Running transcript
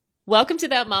Welcome to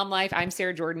That Mom Life. I'm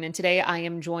Sarah Jordan, and today I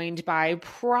am joined by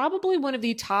probably one of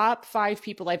the top five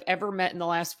people I've ever met in the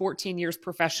last 14 years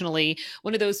professionally.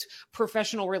 One of those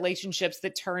professional relationships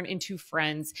that turn into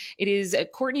friends. It is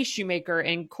Courtney Shoemaker,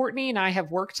 and Courtney and I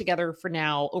have worked together for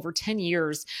now over 10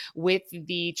 years with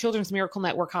the Children's Miracle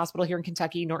Network Hospital here in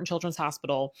Kentucky, Norton Children's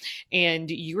Hospital. And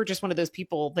you are just one of those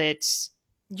people that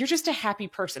you're just a happy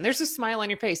person. There's a smile on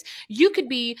your face. You could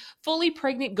be fully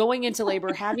pregnant, going into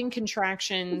labor, having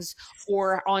contractions,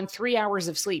 or on 3 hours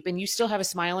of sleep, and you still have a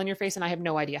smile on your face. And I have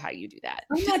no idea how you do that.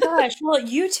 Oh my gosh. Well,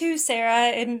 you too, Sarah.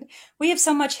 And we have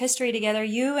so much history together.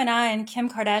 You and I and Kim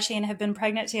Kardashian have been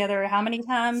pregnant together how many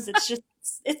times?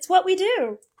 It's what we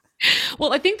do.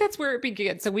 Well, I think that's where it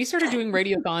began. So we started doing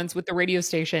radiothons with the radio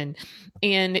station,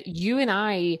 and you and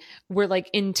I were like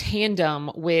in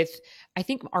tandem with, I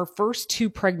think, our first two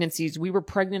pregnancies. We were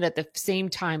pregnant at the same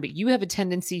time, but you have a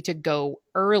tendency to go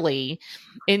early.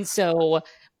 And so,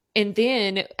 and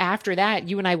then after that,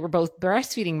 you and I were both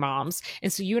breastfeeding moms.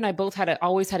 And so you and I both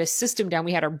always had a system down.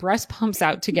 We had our breast pumps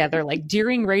out together, like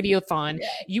during radiothon. Yeah.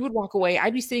 You would walk away.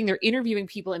 I'd be sitting there interviewing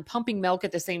people and pumping milk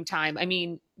at the same time. I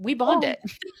mean, we Oh, bonded.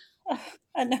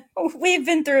 I know. We've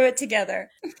been through it together.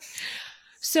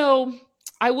 So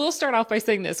I will start off by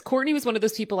saying this. Courtney was one of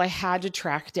those people I had to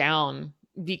track down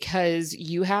because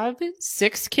you have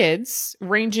six kids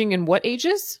ranging in what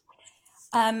ages?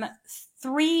 Um,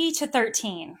 3 to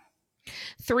 13.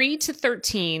 3 to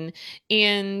 13.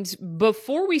 And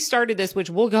before we started this, which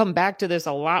we'll come back to this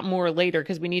a lot more later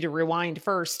because we need to rewind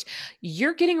first,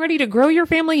 you're getting ready to grow your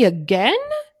family again?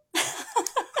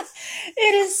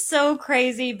 It is so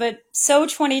crazy, but so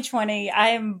 2020. I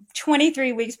am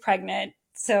 23 weeks pregnant.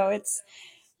 So it's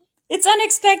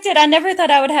unexpected. I never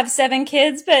thought I would have 7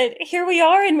 kids, but here we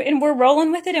are and we're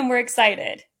rolling with it and we're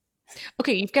excited.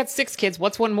 Okay, you've got six kids.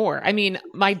 What's one more? I mean,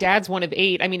 my dad's one of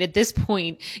eight. I mean, at this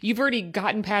point, you've already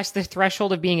gotten past the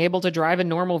threshold of being able to drive a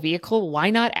normal vehicle. Why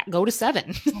not go to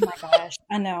seven? Oh my gosh.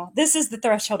 I know. This is the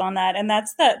threshold on that. And that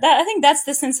I think that's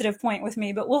the sensitive point with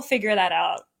me, but we'll figure that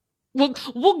out.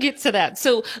 We'll get to that.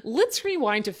 So let's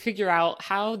rewind to figure out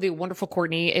how the wonderful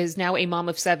Courtney is now a mom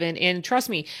of seven. And trust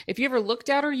me, if you ever looked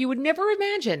at her, you would never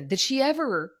imagine that she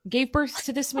ever gave birth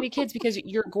to this many kids because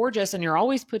you're gorgeous and you're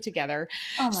always put together.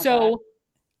 Oh my God. So,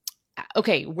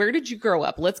 okay, where did you grow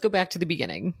up? Let's go back to the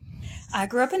beginning. I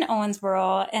grew up in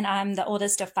Owensboro and I'm the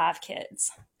oldest of 5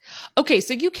 kids. Okay,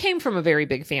 so you came from a very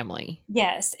big family.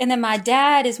 Yes. And then my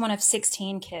dad is one of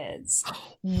 16 kids.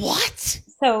 What?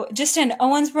 So just an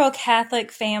Owensboro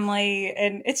Catholic family.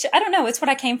 And I don't know, it's what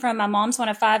I came from. My mom's one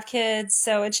of 5 kids.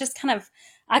 So it's just kind of,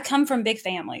 I come from big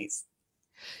families.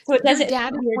 So it Your doesn't feel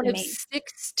dad is weird one to of me.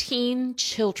 16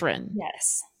 children.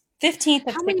 Yes. 15th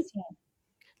of How many 16.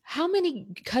 how many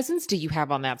cousins do you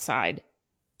have on that side?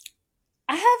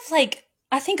 I have like,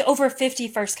 I think over 50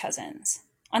 first cousins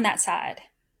on that side.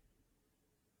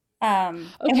 And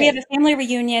we have Okay. a family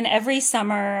reunion every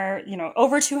summer,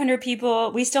 over 200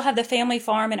 people. We still have the family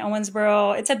farm in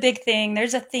Owensboro. It's a big thing.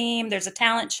 There's a theme, there's a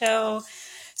talent show.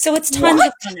 So it's tons What?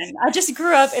 of fun. I just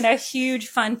grew up in a huge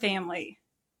fun family.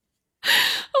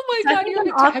 Oh my So I God, think you're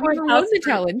I'm on a have you awkward ever won house the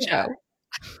group. talent Yeah. show?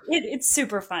 It's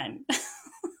super fun.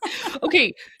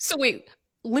 Okay, so wait,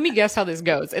 let me guess how this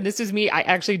goes. And this is me. I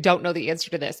actually don't know the answer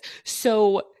to this.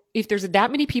 So if there's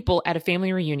that many people at a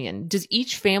family reunion, does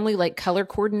each family like color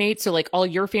coordinate? So like all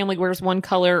your family wears one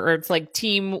color or it's like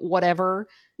team whatever?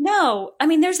 No, I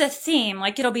mean, there's a theme.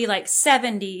 Like it'll be like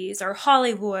 70s or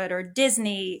Hollywood or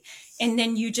Disney. And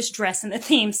then you just dress in the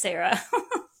theme, Sarah.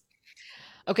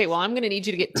 Okay, well, I'm gonna need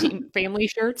you to get team family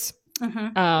shirts. Hmm.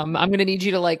 I'm gonna need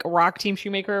you to like rock Team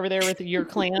Shoemaker over there with your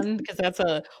clan because that's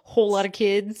a whole lot of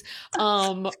kids.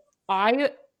 Um,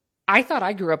 I I thought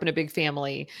I grew up in a big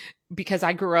family because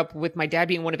I grew up with my dad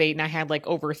being one of eight and I had like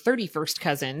over 30 first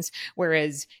cousins,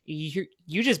 whereas you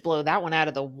just blow that one out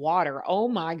of the water. Oh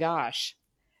my gosh.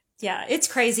 Yeah, it's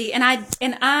crazy.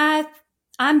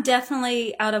 I'm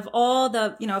definitely out of all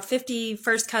the, 50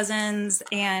 first cousins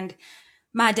and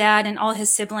my dad and all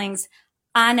his siblings,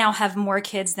 I now have more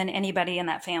kids than anybody in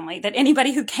that family, than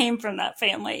anybody who came from that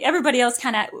family. Everybody else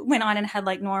kind of went on and had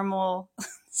like normal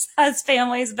size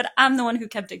families, but I'm the one who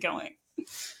kept it going.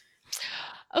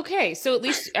 Okay, so at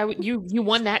least you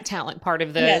won that talent part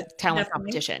of Yes, the talent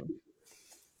definitely. competition.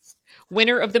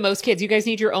 Winner of the most kids. You guys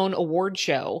need your own award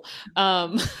show.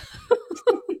 Um,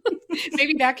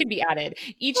 maybe that could be added.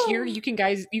 Each year you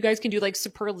guys can do like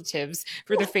superlatives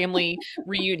for the family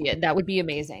reunion. That would be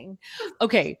amazing.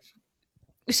 Okay.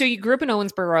 So you grew up in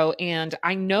Owensboro and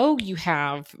I know you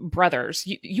have brothers.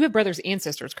 You have brothers and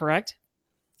sisters, correct?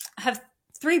 I have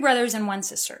 3 brothers and 1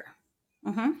 sister.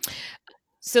 Hmm.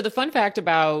 So the fun fact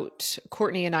about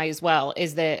Courtney and I as well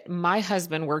is that my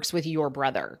husband works with your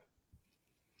brother.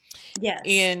 Yes.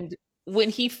 And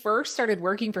when he first started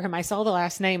working for him, I saw the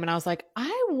last name and I was like,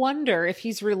 I wonder if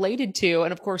he's related to.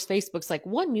 And of course, Facebook's like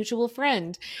one mutual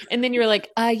friend. And then you're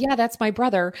like, yeah, that's my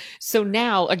brother. So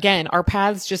now again, our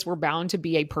paths just were bound to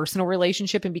be a personal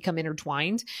relationship and become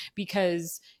intertwined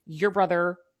because your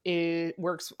brother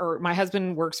works, or my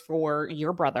husband works for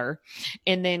your brother.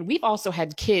 And then we've also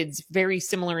had kids very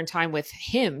similar in time with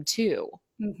him too.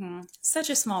 Such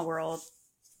a small world.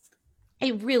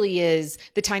 It really is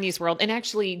the tiniest world. And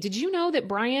actually, did you know that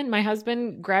Brian, my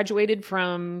husband, graduated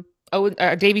from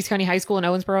Davies County High School in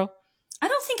Owensboro? I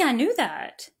don't think I knew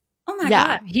that. Oh my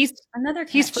Yeah, God. he's Another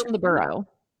he's connection. from the borough.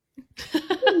 I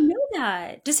didn't know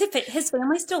that. Does his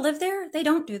family still live there? They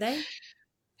don't, do they?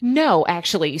 No,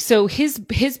 actually. So his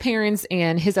parents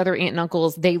and his other aunt and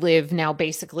uncles, they live now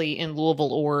basically in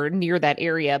Louisville or near that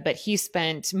area, but he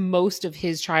spent most of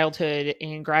his childhood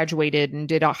and graduated and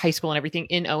did high school and everything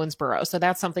in Owensboro. So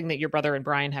that's something that your brother and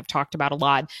Brian have talked about a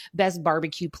lot. Best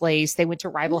barbecue place. They went to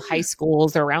rival high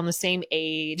schools. They're around the same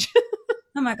age.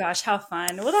 Oh my gosh, how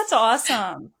fun. Well, that's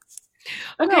awesome.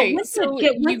 Oh no, Okay, so once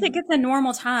it you gets a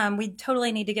normal time, we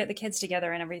totally need to get the kids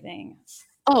together and everything.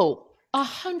 Oh,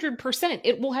 100%.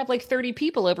 It will have like 30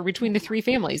 people over between the three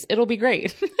families. It'll be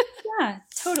great. Yeah,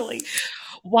 totally.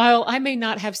 While I may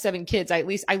not have seven kids, I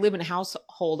live in a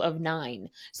household of nine.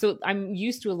 So I'm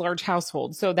used to a large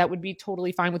household. So that would be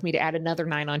totally fine with me to add another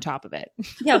nine on top of it.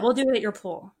 Yeah, we'll do it at your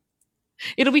pool.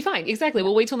 It'll be fine. Exactly.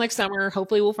 We'll wait till next summer.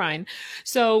 Hopefully we'll find.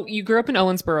 So you grew up in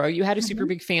Owensboro. You had a super Mhm.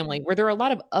 big family. Were there a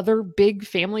lot of other big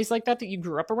families like that that you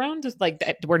grew up around, just like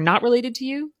that were not related to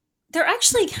you? There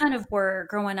actually kind of were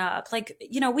growing up. Like,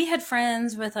 we had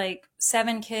friends with like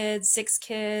 7 kids, 6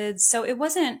 kids. So it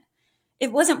wasn't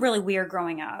really weird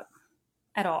growing up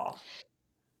at all.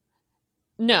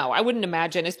 No, I wouldn't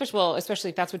imagine,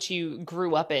 especially if that's what you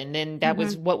grew up in and that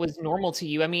was Mhm. what was normal to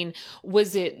you. I mean,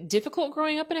 was it difficult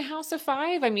growing up in a house of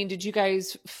five? I mean, did you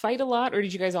guys fight a lot or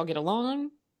did you guys all get along?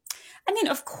 I mean,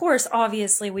 of course,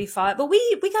 obviously we fought, but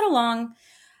we got along.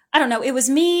 I don't know. It was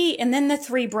me and then the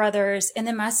 3 brothers, and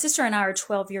then my sister and I are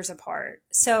 12 years apart.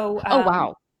 So Oh,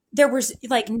 wow. there was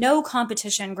like no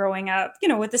competition growing up,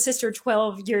 with the sister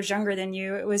 12 years younger than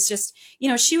you. It was just,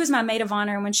 she was my maid of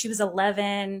honor when she was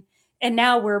 11. And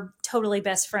now we're totally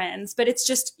best friends, but it's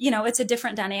just, it's a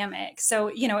different dynamic. So,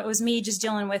 it was me just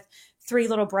dealing with 3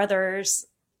 little brothers,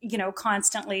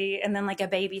 constantly, and then like a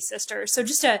baby sister. So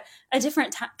just a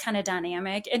different kind of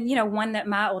dynamic. And, one that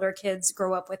my older kids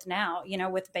grow up with now,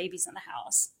 with babies in the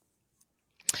house.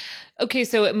 Okay,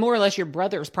 so more or less your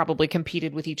brothers probably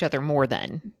competed with each other more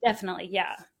then. Definitely.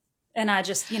 Yeah. And I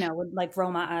just, would like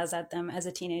roll my eyes at them as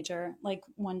a teenager, like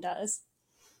one does.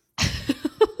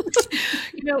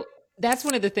 You know, that's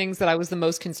one of the things that I was the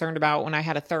most concerned about when I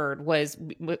had a third was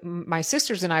my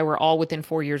sisters and I were all within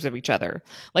 4 years of each other.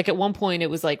 Like at one point it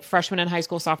was like freshman in high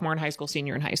school, sophomore in high school,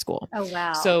 senior in high school. Oh,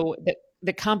 wow. So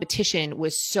the competition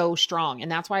was so strong.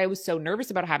 And that's why I was so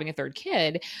nervous about having a third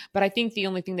kid. But I think the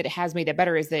only thing that it has made it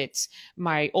better is that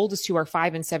my oldest two are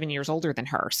 5 and 7 years older than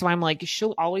her. So I'm like,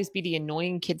 she'll always be the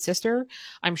annoying kid sister,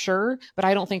 I'm sure. But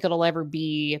I don't think it'll ever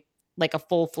be like a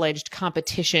full-fledged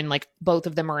competition, like both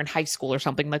of them are in high school or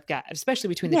something like that, especially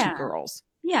between the two Yeah. girls.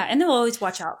 Yeah. And they'll always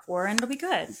watch out for her and it'll be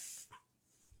good.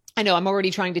 I know I'm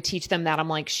already trying to teach them that. I'm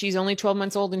like, she's only 12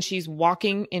 months old and she's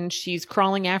walking and she's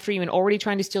crawling after you and already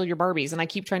trying to steal your Barbies. And I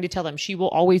keep trying to tell them she will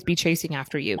always be chasing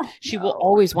after you. She will No.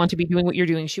 always want to be doing what you're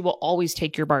doing. She will always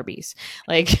take your Barbies.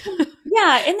 Like,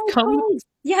 Yeah. And they come. totally,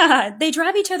 yeah, they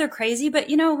drive each other crazy. But,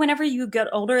 whenever you get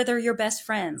older, they're your best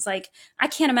friends. Like, I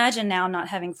can't imagine now not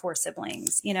having 4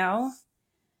 siblings.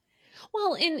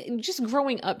 Well, in just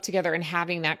growing up together and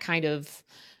having that kind of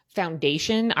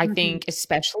foundation, I Hmm. think,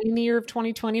 especially in the year of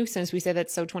 2020, since we said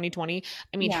that's so 2020,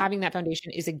 I mean, Yeah. having that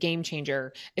foundation is a game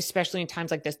changer, especially in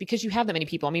times like this, because you have that many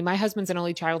people. I mean, my husband's an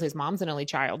only child, his mom's an only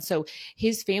child. So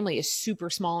his family is super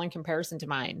small in comparison to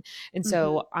mine. And Hmm.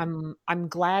 so I'm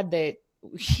glad that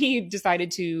he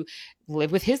decided to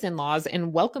live with his in-laws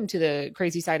and welcome to the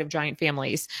crazy side of giant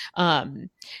families.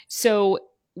 So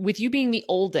with you being the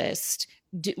oldest,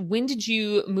 when did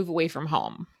you move away from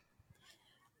home?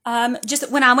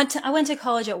 Just when I went to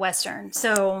college at Western.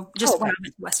 So Oh, just when okay. I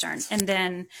went to Western, and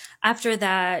then after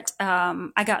that,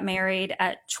 I got married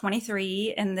at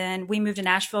 23, and then we moved to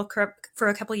Nashville for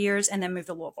a couple years, and then moved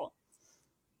to Louisville.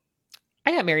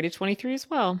 I got married at 23 as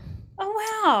well.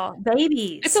 Oh wow, It's a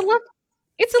babies! lot.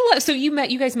 It's a lot. So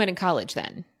you guys met in college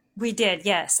then? We did,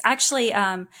 yes. Actually,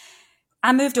 I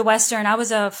moved to Western. I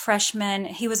was a freshman.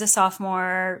 He was a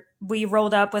sophomore. We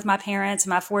rolled up with my parents and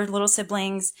my 4 little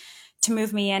siblings to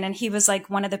move me in. And he was like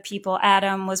one of the people,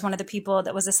 Adam was one of the people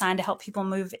that was assigned to help people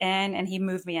move in, and he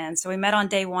moved me in. So we met on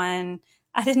day one.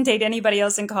 I didn't date anybody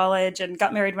else in college and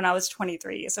got married when I was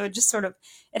 23. So it just sort of,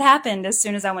 it happened as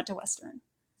soon as I went to Western.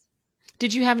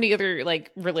 Did you have any other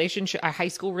like relationship, high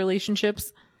school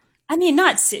relationships? I mean,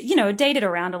 not, dated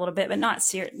around a little bit, but not,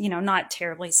 not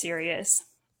terribly serious.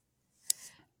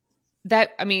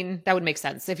 That, I mean, that would make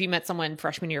sense if you met someone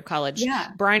freshman year of college.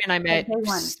 Yeah. Brian and I met Day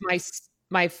one.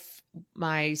 my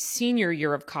my senior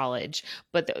year of college,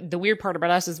 but the weird part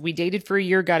about us is we dated for a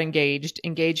year, got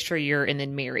engaged for a year, and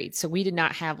then married. So we did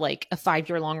not have like a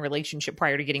 5-year long relationship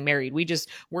prior to getting married. We just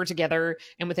were together,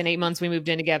 and within 8 months we moved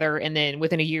in together, and then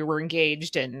within a year we're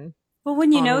engaged, and Well,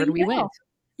 when you know, onward you we know. went.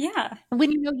 Yeah.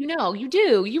 When you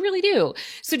do, you really do.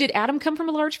 So did Adam come from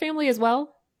a large family as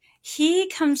well? He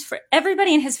comes for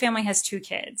everybody in his family has 2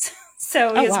 kids.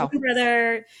 So Oh his wow. one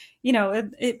brother,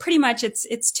 it pretty much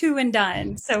it's 2 and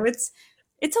done. So it's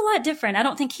a lot different. I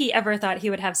don't think he ever thought he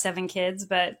would have 7 kids,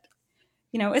 but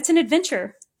it's an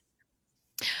adventure.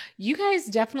 You guys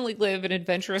definitely live an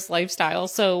adventurous lifestyle.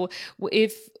 So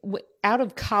if out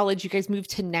of college you guys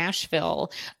moved to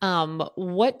Nashville,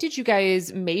 what did you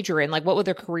guys major in? Like what were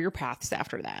the career paths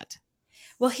after that?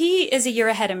 Well, he is a year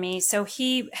ahead of me. So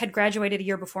he had graduated a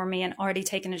year before me and already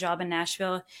taken a job in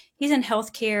Nashville. He's in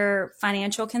healthcare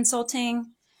financial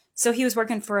consulting. So he was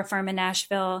working for a firm in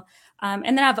Nashville.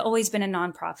 And then I've always been a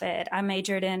nonprofit. I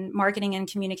majored in marketing and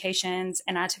communications,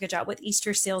 and I took a job with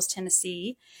Easter Seals,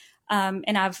 Tennessee. And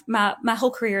my whole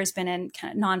career has been in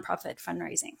kind of nonprofit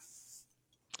fundraising.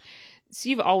 So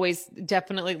you've always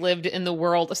definitely lived in the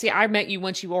world. See, I met you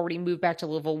once you already moved back to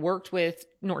Louisville, worked with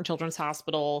Norton Children's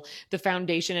Hospital, the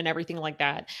foundation and everything like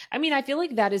that. I mean, I feel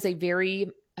like that is a very,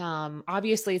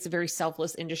 obviously it's a very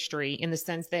selfless industry in the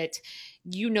sense that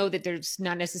you know that there's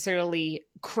not necessarily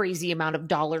crazy amount of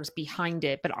dollars behind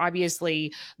it, but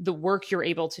obviously the work you're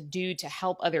able to do to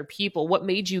help other people, what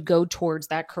made you go towards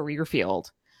that career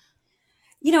field?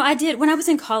 I did, when I was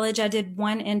in college, I did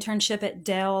one internship at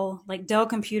Dell, like Dell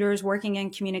Computers, working in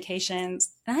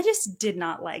communications. And I just did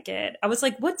not like it. I was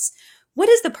like, what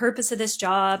is the purpose of this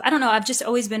job? I don't know. I've just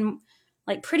always been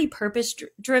like pretty purpose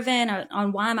driven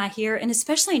on why am I here? And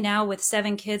especially now with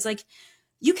 7 kids, like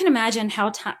you can imagine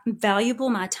how valuable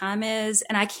my time is.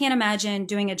 And I can't imagine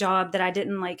doing a job that I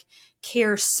didn't like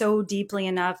care so deeply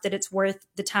enough that it's worth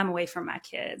the time away from my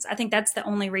kids. I think that's the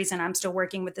only reason I'm still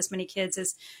working with this many kids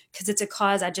is because it's a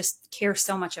cause I just care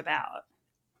so much about.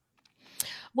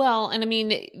 Well, and I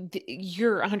mean,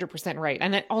 you're 100% right.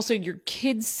 And also, your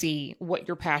kids see what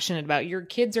you're passionate about. Your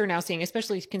kids are now seeing,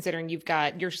 especially considering you've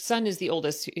got your son is the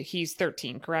oldest. He's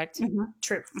 13, correct? Mm-hmm.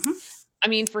 True. Mm-hmm. I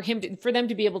mean, for them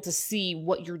to be able to see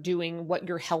what you're doing, what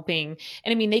you're helping.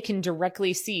 And I mean, they can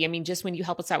directly see, I mean, just when you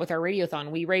help us out with our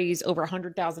radiothon, we raise over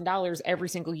 $100,000 every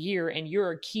single year. And you're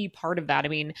a key part of that. I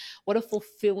mean, what a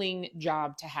fulfilling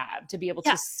job to have, to be able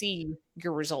to see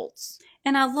your results.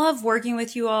 And I love working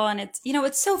with you all. And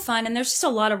it's so fun. And there's just a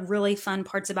lot of really fun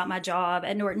parts about my job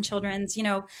at Norton Children's.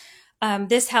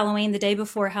 This Halloween, the day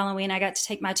before Halloween, I got to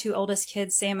take my 2 oldest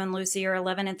kids, Sam and Lucy, are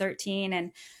 11 and 13,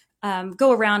 and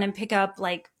go around and pick up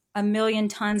like 1,000,000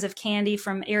 tons of candy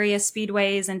from area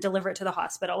speedways and deliver it to the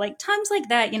hospital. Like times like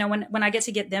that, when I get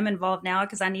to get them involved now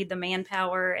because I need the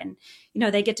manpower and,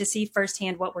 they get to see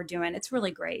firsthand what we're doing. It's really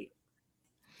great.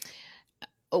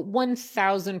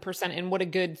 1,000%. And what a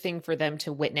good thing for them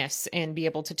to witness and be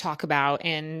able to talk about,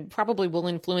 and probably will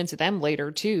influence them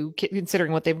later too,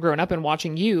 considering what they've grown up and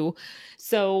watching you.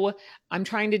 So I'm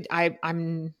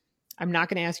not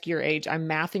going to ask your age. I'm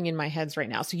mathing in my heads right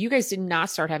now. So you guys did not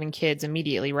start having kids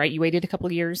immediately, right? You waited a couple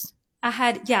of years? I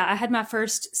had my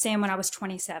first Sam when I was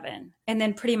 27, and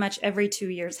then pretty much every 2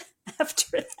 years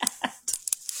after that.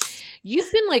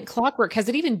 You've been like clockwork. Has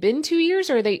it even been 2 years,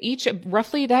 or are they each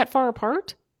roughly that far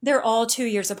apart? They're all 2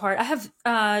 years apart. I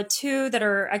have 2 that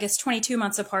are, I guess, 22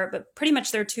 months apart, but pretty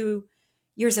much they're 2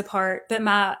 years apart. But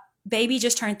my baby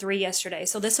just turned 3 yesterday.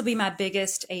 So this will be my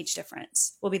biggest age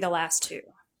difference, will be the last 2.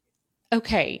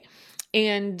 Okay.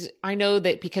 And I know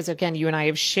that because again, you and I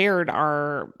have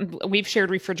we've shared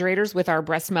refrigerators with our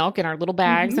breast milk and our little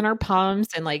bags and our pumps,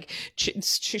 and like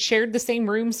shared the same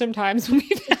room sometimes when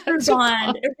we've had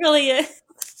bond. It really is.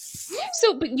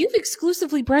 So, but you've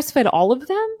exclusively breastfed all of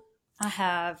them? I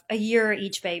have a year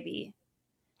each baby.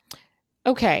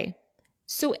 Okay.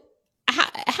 So how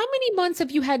many months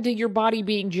have you had to your body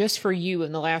being just for you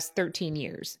in the last 13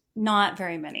 years? Not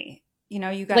very many.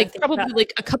 You got like probably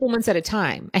like a couple months at a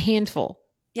time, a handful.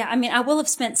 Yeah. I mean, I will have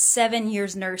spent 7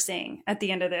 years nursing at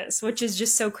the end of this, which is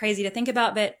just so crazy to think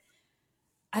about. But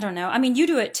I don't know. I mean, you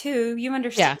do it too. You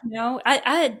understand, Yeah.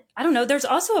 I don't know. There's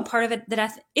also a part of it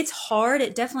that it's hard.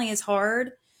 It definitely is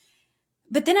hard.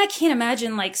 But then I can't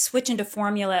imagine like switching to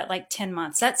formula at like 10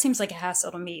 months. That seems like a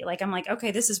hassle to me. Like, I'm like,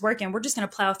 okay, this is working. We're just going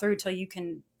to plow through till you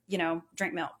can,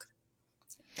 drink milk.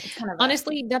 It's kind of a,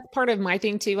 Honestly, that's part of my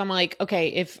thing too. I'm like, okay,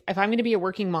 if I'm going to be a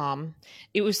working mom,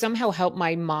 it was somehow help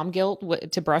my mom guilt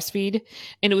to breastfeed,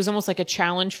 and it was almost like a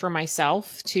challenge for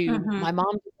myself to hmm my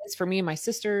mom did this for me and my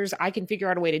sisters. I can figure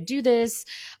out a way to do this.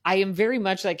 I am very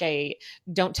much like a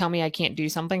don't tell me I can't do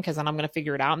something because then I'm going to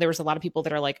figure it out. And there was a lot of people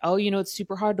that are like, oh, it's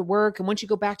super hard to work, and once you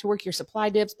go back to work, your supply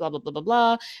dips, blah blah blah blah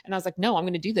blah. And I was like, no, I'm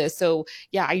going to do this. So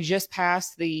yeah, I just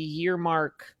passed the year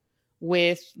mark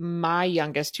with my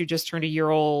youngest who just turned a year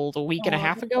old a week and a oh,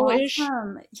 half that's ago ish.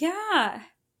 awesome. Yeah.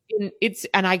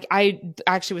 And I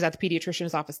actually was at the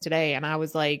pediatrician's office today and I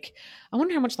was like, I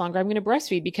wonder how much longer I'm going to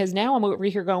breastfeed because now I'm over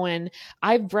here going,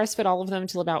 I've breastfed all of them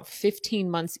till about 15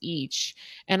 months each.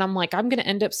 And I'm like, I'm going to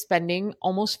end up spending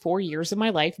almost 4 years of my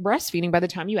life breastfeeding by the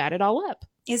time you add it all up.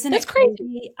 Isn't That's it crazy.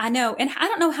 crazy? I know. And I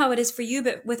don't know how it is for you,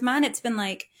 but with mine, it's been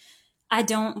like, I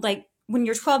don't like when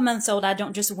you're 12 months old, I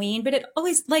don't just wean, but it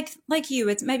always like you,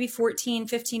 it's maybe 14,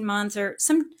 15 months or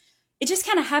it just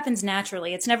kind of happens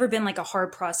naturally. It's never been like a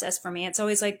hard process for me. It's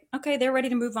always like, okay, they're ready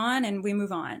to move on and we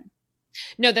move on.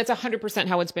 No, that's 100%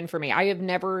 how it's been for me. I have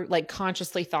never like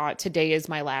consciously thought today is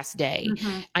my last day.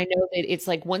 hmm I know that it's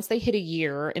like once they hit a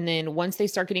year and then once they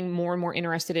start getting more and more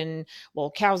interested in, well,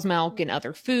 cow's milk and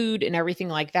other food and everything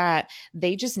like that,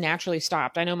 they just naturally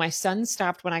stopped. I know my son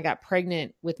stopped when I got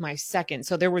pregnant with my second.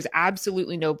 So there was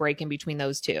absolutely no break in between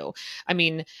those two. I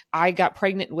mean, I got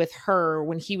pregnant with her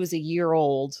when he was a year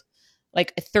old,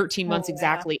 like 13 Oh, months wow.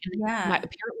 exactly. And Yeah.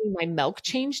 apparently my milk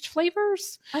changed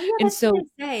flavors. Oh, yeah, And that's what so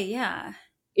they say. Yeah.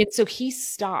 he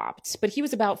stopped, but he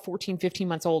was about 14, 15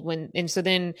 months old and so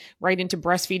then right into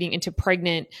breastfeeding, into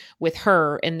pregnant with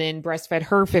her, and then breastfed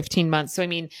her 15 months. So, I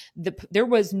mean, there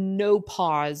was no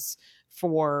pause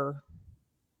for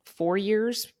 4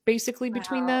 years basically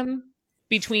between Wow. them.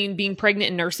 Between being pregnant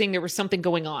and nursing, there was something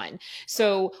going on.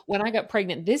 So when I got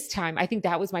pregnant this time, I think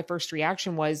that was my first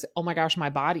reaction was, oh my gosh, my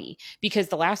body, because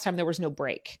the last time there was no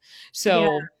break. Yeah.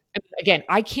 So again,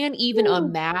 I can't even Ooh.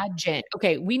 imagine.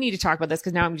 Okay, we need to talk about this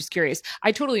because now I'm just curious.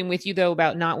 I totally am with you though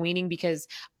about not weaning because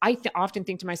I often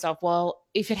think to myself, well,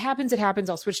 if it happens, it happens.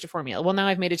 I'll switch to formula. Well, now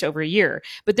I've made it to over a year.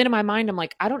 But then in my mind, I'm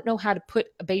like, I don't know how to put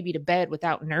a baby to bed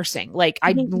without nursing. Like,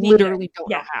 I Me neither. literally don't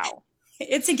know Yeah. how.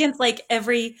 It's against like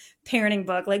every parenting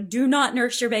book. Like, do not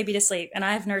nurse your baby to sleep. And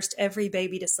I've nursed every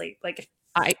baby to sleep. Like,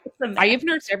 I it's a I mess. have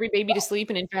nursed every baby to sleep.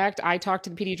 And in fact, I talked to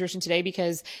the pediatrician today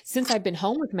because since I've been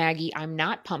home with Maggie, I'm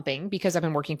not pumping because I've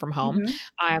been working from home.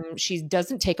 hmm She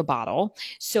doesn't take a bottle.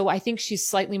 So I think she's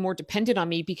slightly more dependent on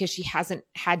me because she hasn't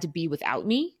had to be without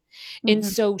me. And hmm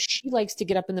so she likes to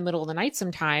get up in the middle of the night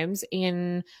sometimes.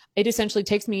 And it essentially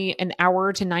takes me an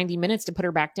hour to 90 minutes to put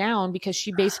her back down because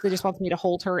she basically just wants me to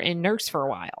hold her and nurse for a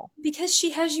while. Because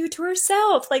she has you to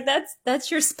herself. Like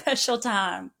that's your special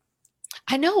time.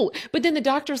 I know. But then the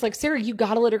doctor's like, Sarah, you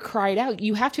got to let her cry it out.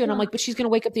 You have to. And I'm like, but she's going to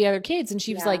wake up the other kids. And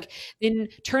she was Yeah. like, then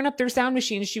turn up their sound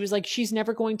machine. She was like, she's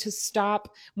never going to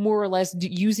stop more or less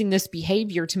using this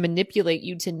behavior to manipulate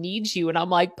you, to need you. And I'm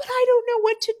like, but I don't know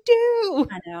what to do.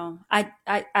 I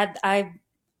know.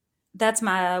 That's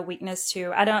my weakness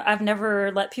too. I've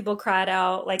never let people cry it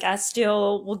out. Like I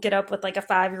still will get up with like a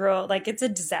 5-year-old. Like it's a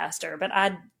disaster, but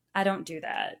I don't do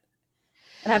that.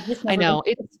 And I've just I never been know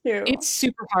able to. it's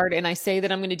super hard. And I say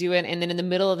that I'm going to do it. And then in the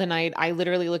middle of the night, I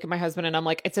literally look at my husband and I'm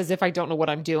like, it's as if I don't know what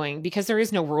I'm doing because there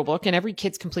is no rule book and every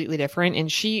kid's completely different.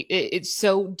 And it's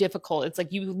so difficult. It's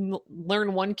like you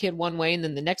learn one kid one way and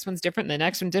then the next one's different and the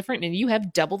next one's different. And you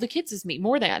have double the kids as me,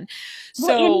 more than.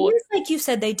 Well, and it So is like you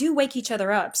said, they do wake each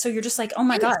other up. So you're just like, oh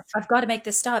my yes, God, I've got to make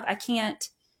this stop. I can't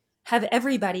have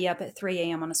everybody up at 3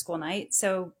 a.m. on a school night.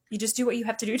 So you just do what you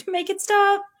have to do to make it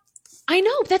stop. I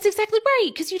know that's exactly right.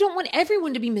 Because you don't want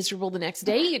everyone to be miserable the next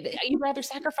day. You'd rather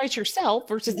sacrifice yourself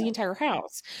versus the Yeah. entire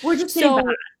house. We're just getting by.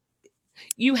 So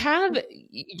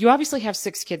you obviously have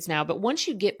 6 kids now, but once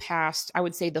you get past, I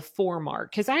would say the 4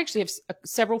 mark, because I actually have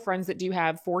several friends that do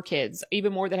have 4 kids,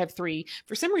 even more that have 3.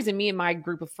 For some reason, me and my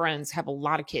group of friends have a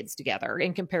lot of kids together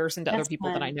in comparison to other That's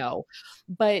people that I fun. know.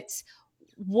 But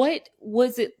what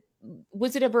was it?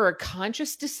 Was it ever a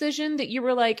conscious decision that you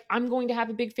were like, I'm going to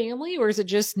have a big family, or is it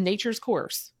just nature's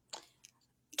course?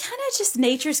 Kind of just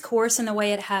nature's course in the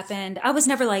way it happened. I was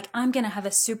never like, I'm going to have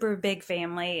a super big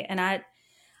family. And I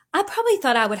probably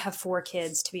thought I would have 4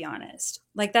 kids, to be honest.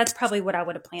 Like, that's probably what I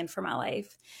would have planned for my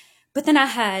life. But then I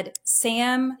had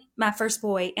Sam, my first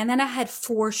boy, and then I had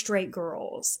 4 straight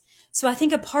girls. So I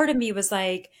think a part of me was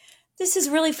like, This is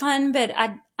really fun, but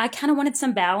I kind of wanted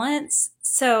some balance.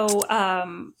 So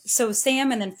so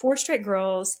Sam, and then four straight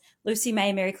girls: Lucy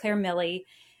May, Mary Claire, Millie,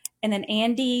 and then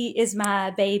Andy is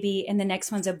my baby, and the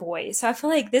next one's a boy. So I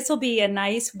feel like this will be a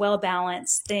nice, well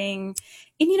balanced thing.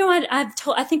 And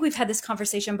I think we've had this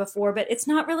conversation before, but it's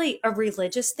not really a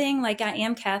religious thing. Like, I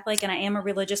am Catholic and I am a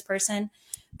religious person,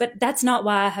 but that's not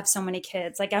why I have so many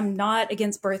kids. Like, I'm not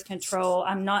against birth control.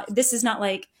 This is not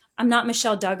like, I'm not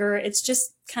Michelle Duggar. It's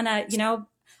just kind of,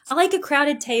 I like a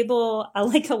crowded table. I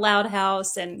like a loud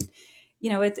house, and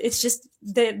it's just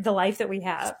the life that we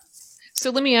have. So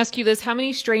let me ask you this. How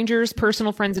many strangers,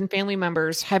 personal friends, and family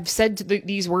members have said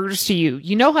these words to you?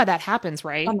 You know how that happens,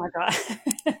 right? Oh my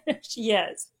God.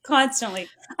 Yes, constantly.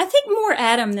 I think more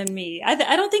Adam than me. I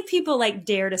don't think people like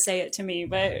dare to say it to me,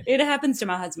 but it happens to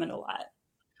my husband a lot.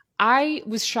 I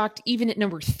was shocked even at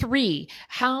number 3,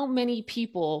 how many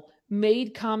people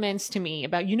made comments to me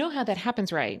about, you know how that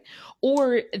happens, right?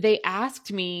 Or they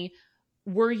asked me,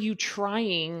 were you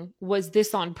trying? Was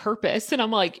this on purpose? And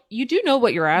I'm like, you do know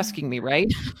what you're asking me,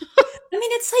 right? I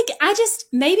mean, it's like,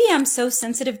 maybe I'm so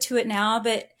sensitive to it now,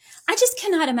 but I just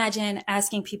cannot imagine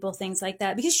asking people things like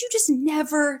that, because you just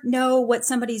never know what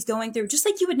somebody's going through. Just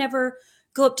like you would never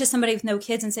go up to somebody with no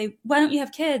kids and say, why don't you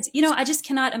have kids? I just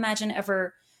cannot imagine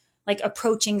ever like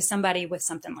approaching somebody with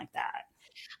something like that.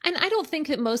 And I don't think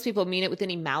that most people mean it with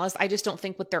any malice. I just don't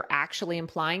think what they're actually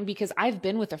implying, because I've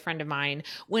been with a friend of mine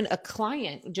when a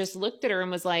client just looked at her and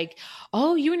was like,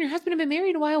 oh, you and your husband have been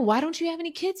married a while. Why don't you have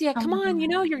any kids yet? Oh Come my on,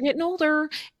 God. you're getting older.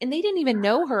 And they didn't even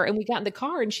know her. And we got in the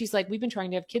car and she's like, we've been trying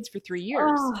to have kids for 3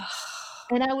 years. Oh,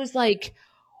 And I was like,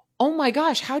 oh my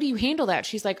gosh, how do you handle that?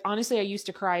 She's like, honestly, I used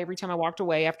to cry every time I walked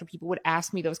away after people would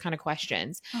ask me those kind of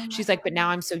questions. oh my She's like, but God. now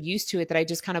I'm so used to it that I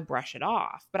just kind of brush it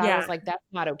off. But I Yeah. was like, that's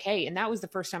not okay. And that was the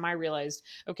first time I realized,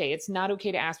 okay, it's not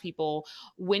okay to ask people,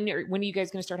 when are you guys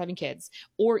going to start having kids?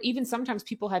 Or even sometimes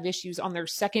people have issues on their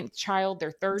second child, their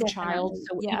third child.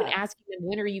 Definitely. So even Yeah. asking them,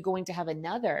 when are you going to have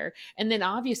another? And then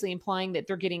obviously implying that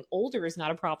they're getting older is not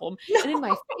a problem. And then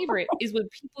my favorite is when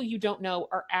people you don't know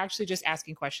are actually just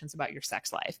asking questions about your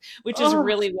sex life, which is Oh,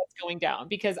 really what's going down,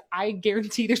 because I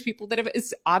guarantee there's people that have,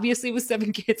 obviously with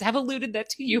 7 kids, have alluded that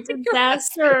to you and your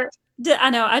husband. disaster. I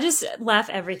know. I just laugh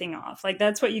everything off. Like,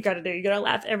 that's what you got to do. You got to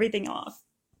laugh everything off.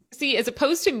 See, as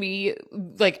opposed to me,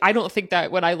 like, I don't think that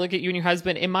when I look at you and your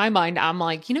husband, in my mind, I'm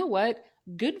like, you know what?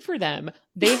 Good for them.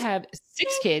 They have 6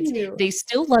 Thank kids. you. They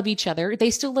still love each other.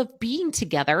 They still love being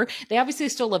together. They obviously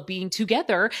still love being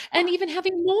together and even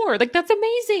having more. Like, that's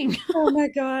amazing. Oh my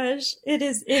gosh. It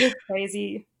is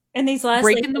crazy. And these last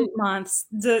like Breaking them. 8 months,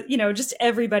 just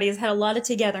everybody has had a lot of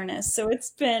togetherness. So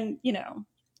it's been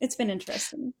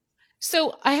interesting.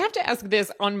 So I have to ask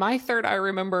this. On my third, I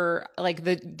remember like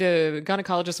the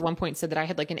gynecologist at one point said that I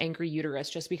had like an angry uterus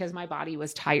just because my body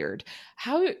was tired.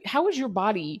 How is your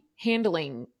body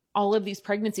handling all of these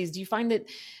pregnancies? Do you find that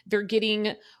they're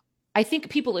getting, I think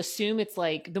people assume it's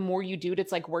like the more you do it,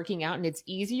 it's like working out and it's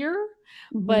easier.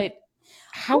 Mhm. But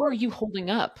how are you holding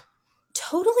up?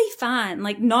 Totally fine.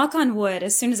 Like, knock on wood,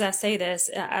 as soon as I say this,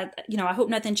 I hope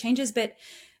nothing changes, but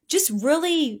just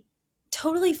really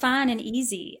totally fine and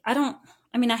easy. I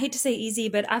mean, I hate to say easy,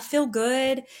 but I feel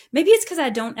good. Maybe it's because I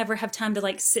don't ever have time to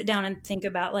like sit down and think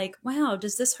about like, wow,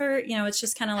 does this hurt? It's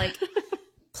just kind of like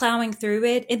plowing through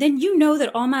it. And then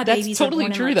that all my That's babies are totally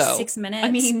born in true like though. six I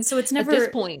minutes. mean, So it's at this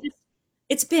never, point,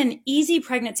 it's been easy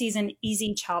pregnancies and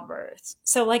easy childbirths.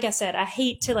 So like I said, I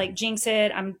hate to like jinx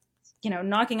it. I'm,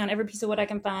 knocking on every piece of wood I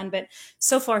can find, but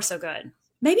so far so good.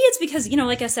 Maybe it's because,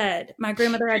 like I said, my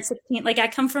grandmother had 16, like I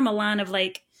come from a line of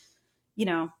like, you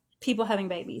know, people having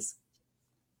babies.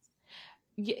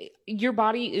 your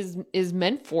body is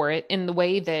meant for it in the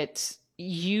way that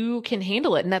you can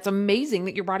handle it, and that's amazing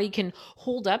that your body can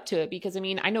hold up to it. Because I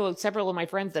mean, I know several of my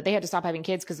friends that they had to stop having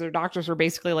kids because their doctors were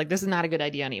basically like, this is not a good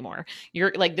idea anymore.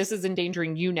 You're like, this is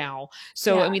endangering you now.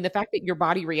 So I Yeah. mean, the fact that your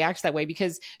body reacts that way,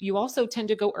 because you also tend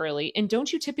to go early, and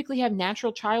don't you typically have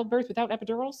natural childbirth without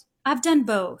epidurals? I've done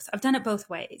both. I've done it both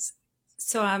ways.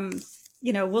 So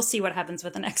we'll see what happens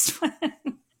with the next one.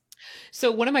 So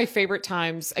one of my favorite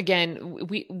times, again,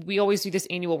 we always do this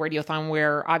annual radiothon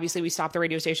where obviously we stop the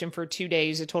radio station for 2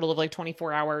 days, a total of like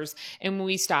 24 hours, and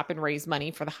we stop and raise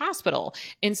money for the hospital.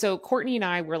 And so Courtney and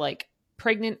I were like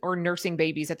pregnant or nursing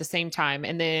babies at the same time.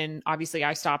 And then obviously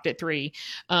I stopped at 3.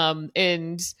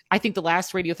 And I think the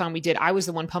last radiothon we did, I was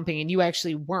the one pumping and you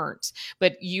actually weren't.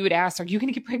 But you had asked, are you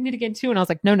going to get pregnant again too? And I was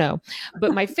like, no, no.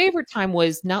 But my favorite time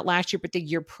was not last year, but the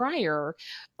year prior,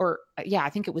 or yeah, I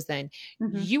think it was then. Hmm.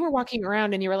 You were walking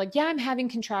around and you were like, yeah, I'm having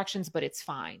contractions, but it's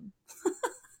fine.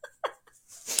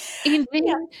 And Yeah.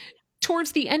 then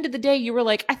towards the end of the day, you were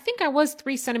like, I think I was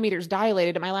 3 centimeters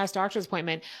dilated at my last doctor's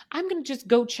appointment. I'm going to just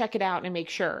go check it out and make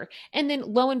sure. And then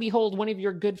lo and behold, one of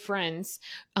your good friends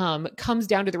comes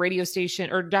down to the radio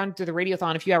station or down to the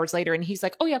radiothon a few hours later. And he's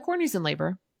like, oh yeah, Courtney's in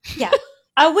labor. Yeah.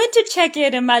 I went to check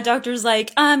it and my doctor's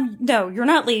like, no, you're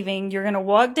not leaving. You're going to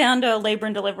walk down to labor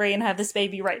and delivery and have this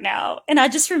baby right now. And I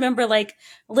just remember like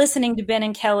listening to Ben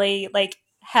and Kelly, like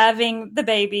having the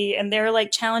baby, and they're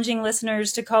like challenging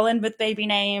listeners to call in with baby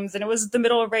names. And it was the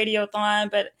middle of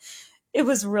Radiothon, but it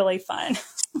was really fun.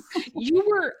 You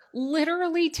were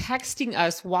literally texting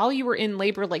us while you were in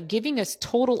labor, like giving us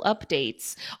total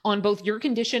updates on both your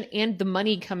condition and the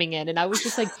money coming in. And I was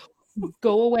just like,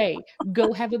 go away,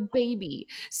 go have a baby.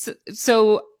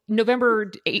 So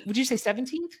November 8th, would you say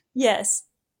 17th? Yes.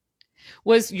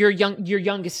 Was your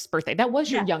youngest birthday. That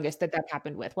was your Yeah. youngest that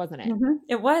happened with, wasn't it?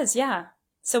 It was, yeah.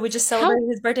 So we just How celebrated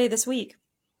his birthday this week.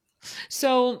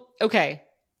 so okay.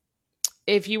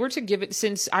 If you were to give it,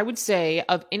 since I would say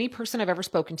of any person I've ever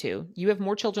spoken to, you have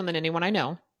more children than anyone I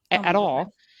know Oh my at God.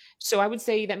 all. So I would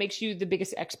say that makes you the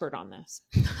biggest expert on this.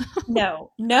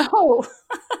 No, no.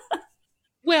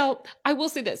 Well, I will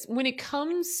say this. When it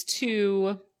comes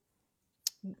to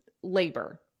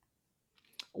labor,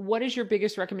 what is your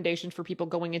biggest recommendation for people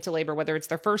going into labor, whether it's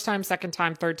their first time, second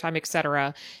time, third time,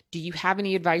 etc.? Do you have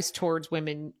any advice towards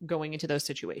women going into those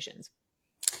situations?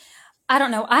 I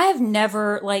don't know. I have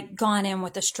never like gone in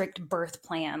with a strict birth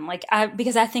plan.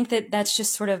 Because I think that that's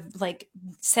just sort of like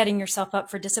setting yourself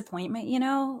up for disappointment, you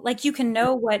know? Like you can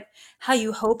know how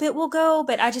you hope it will go,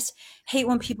 but I just hate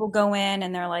when people go in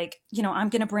and they're like, I'm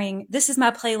going to bring, this is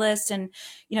my playlist and,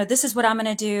 this is what I'm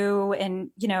going to do.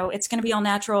 And, it's going to be all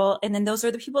natural. And then those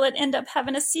are the people that end up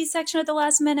having a C-section at the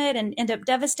last minute and end up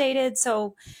devastated.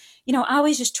 So, I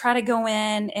always just try to go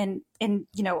in and,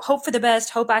 hope for the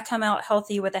best, hope I come out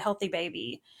healthy with a healthy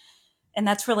baby. And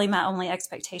that's really my only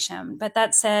expectation. But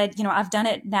that said, I've done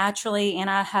it naturally and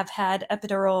I have had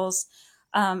epidurals.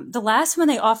 The last one,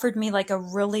 they offered me like a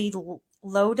really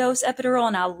low dose epidural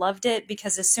and I loved it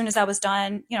because as soon as I was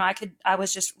done, I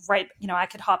was just right, I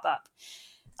could hop up.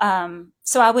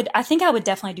 So I think I would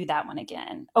definitely do that one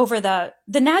again over the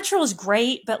natural is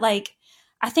great, but like,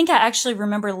 I think I actually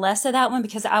remember less of that one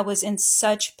because I was in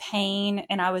such pain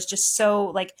and I was just so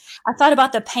like I thought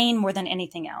about the pain more than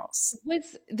anything else.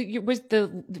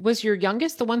 Was your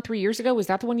youngest the one 3 years ago? Was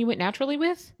that the one you went naturally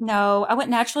with? No, I went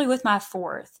naturally with my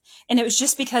fourth. And it was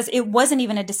just because it wasn't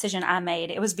even a decision I made.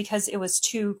 It was because it was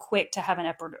too quick to have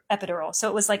an epidural. So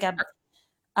it was like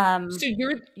So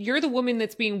you're the woman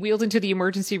that's being wheeled into the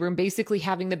emergency room, basically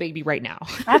having the baby right now.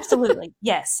 absolutely.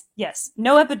 Yes. Yes.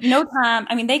 No time.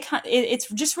 I mean, it's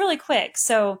just really quick.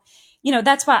 So,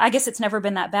 that's why I guess it's never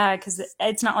been that bad because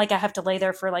it's not like I have to lay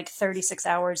there for like 36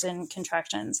 hours in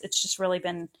contractions. It's just really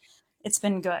it's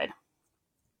been good.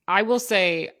 I will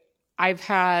say I've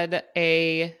had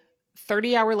a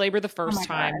 30-hour labor the first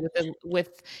time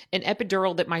with an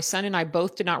epidural that my son and I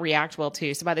both did not react well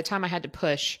to. So by the time I had to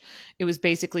push, it was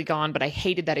basically gone, but I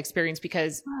hated that experience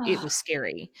because it was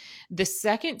scary. The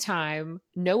second time,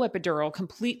 no epidural,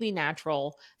 completely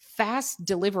natural, fast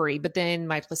delivery, but then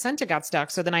my placenta got stuck.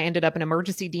 So then I ended up in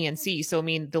emergency DNC. So, I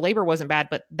mean, the labor wasn't bad,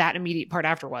 but that immediate part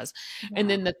after was. Yeah. And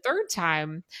then the third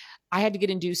time, I had to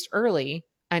get induced early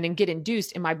and then get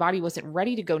induced and my body wasn't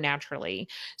ready to go naturally.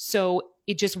 So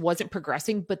it just wasn't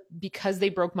progressing. But because they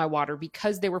broke my water,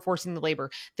 because they were forcing the labor,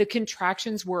 the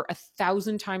contractions were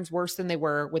 1,000 times worse than they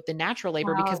were with the natural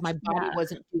labor because my body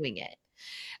wasn't doing it.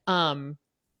 And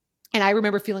I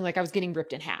remember feeling like I was getting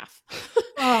ripped in half.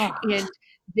 And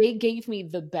they gave me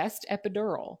the best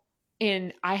epidural.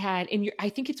 And I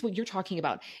think it's what you're talking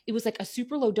about. It was like a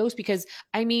super low dose because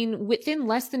I mean, within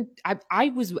I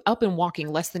was up and walking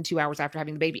less than 2 hours after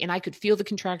having the baby and I could feel the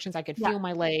contractions. I could feel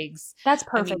my legs. That's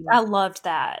perfect. I loved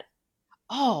that.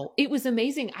 Oh, it was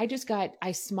amazing.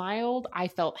 I smiled. I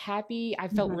felt happy. I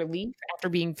felt relief after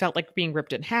felt like being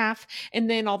ripped in half. And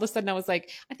then all of a sudden I was like,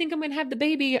 I think I'm going to have the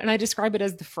baby. And I describe it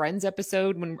as the Friends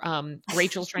episode when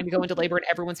Rachel's trying to go into labor and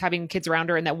everyone's having kids around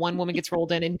her. And that one woman gets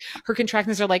rolled in and her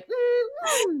contractions are like,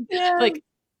 yeah. Like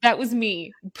that was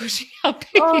me pushing out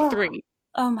baby 3.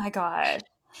 Oh my God.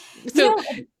 So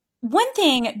one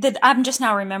thing that I'm just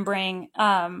now remembering,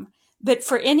 but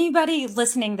for anybody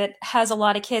listening that has a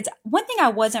lot of kids, one thing I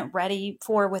wasn't ready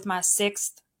for with my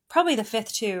 6th, probably the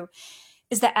 5th too,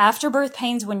 is the afterbirth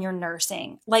pains when you're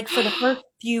nursing. Like for the first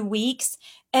few weeks,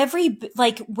 with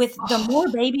the more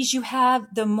babies you have,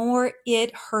 the more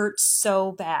it hurts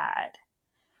so bad.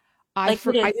 I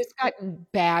just got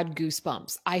bad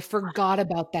goosebumps. I forgot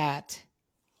about that.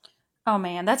 Oh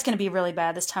man, that's going to be really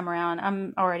bad this time around.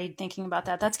 I'm already thinking about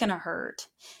that. That's going to hurt.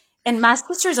 And my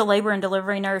sister's a labor and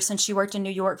delivery nurse, and she worked in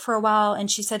New York for a while.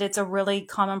 And she said it's a really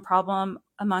common problem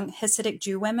among Hasidic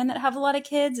Jew women that have a lot of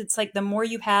kids. It's like the more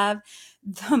you have,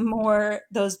 the more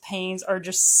those pains are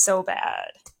just so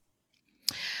bad.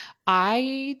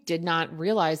 I did not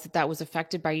realize that that was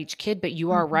affected by each kid, but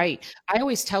you are Mhm. right. I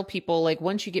always tell people, like,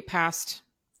 once you get past,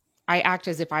 I act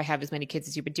as if I have as many kids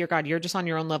as you, but dear God, you're just on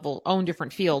your own level, own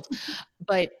different field.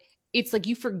 But it's like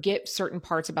you forget certain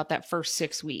parts about that first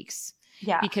 6 weeks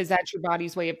Yeah. because that's your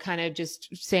body's way of kind of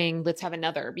just saying, let's have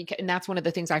another. Because, and that's one of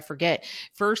the things I forget.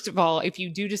 First of all, if you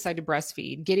do decide to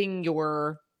breastfeed, getting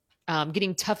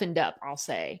toughened up, I'll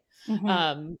say, Hmm.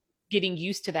 um, getting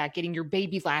used to that, getting your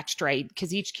baby latched right,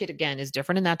 because each kid again is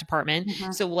different in that department.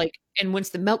 Hmm. So like, and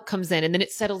once the milk comes in and then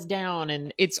it settles down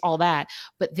and it's all that,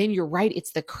 but then you're right,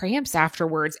 it's the cramps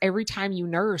afterwards. Every time you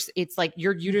nurse, it's like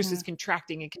your uterus Hmm. is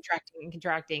contracting and contracting and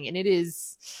contracting, and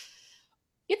it's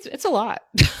a lot.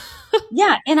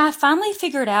 Yeah, and I finally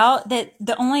figured out that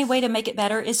the only way to make it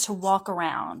better is to walk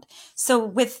around. So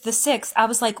with the six, I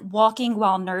was like walking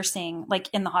while nursing, like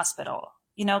in the hospital,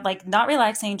 like not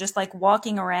relaxing, just like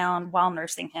walking around while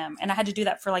nursing him. And I had to do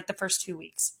that for like the first 2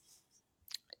 weeks.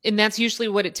 And that's usually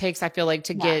what it takes, I feel like,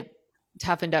 to Yeah. get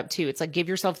toughened up too. It's like give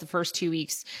yourself the first 2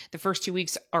 weeks. The first 2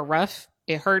 weeks are rough.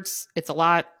 It hurts. It's a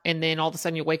lot. And then all of a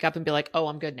sudden you wake up and be like, oh,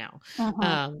 I'm good now. Hmm.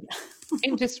 Um,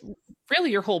 and just really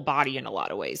your whole body in a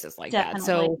lot of ways is like that. Definitely.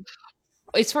 So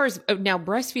as far as now,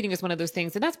 breastfeeding is one of those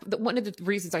things, and that's one of the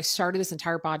reasons I started this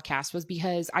entire podcast was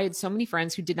because I had so many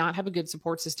friends who did not have a good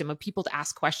support system of people to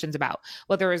ask questions about,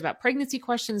 whether it was about pregnancy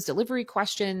questions, delivery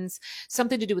questions,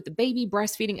 something to do with the baby,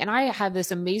 breastfeeding. And I had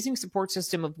this amazing support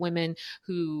system of women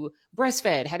who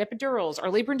breastfed, had epidurals,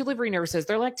 are labor and delivery nurses,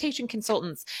 they're lactation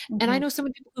consultants. And I Hmm. know so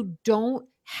many people who don't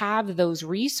have those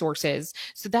resources.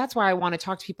 So that's why I want to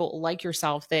talk to people like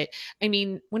yourself that, I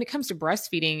mean, when it comes to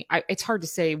breastfeeding, it's hard to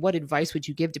say what advice would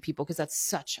you give to people because that's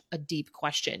such a deep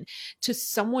question. To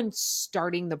someone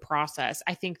starting the process,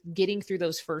 I think getting through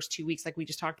those first 2 weeks, like we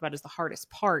just talked about, is the hardest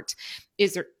part.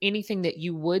 Is there anything that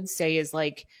you would say is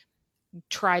like,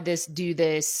 try this, do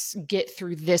this, get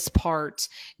through this part?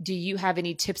 Do you have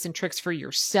any tips and tricks for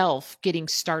yourself getting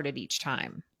started each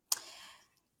time?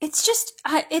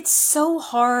 It's so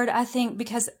hard, I think,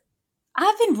 because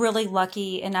I've been really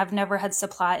lucky and I've never had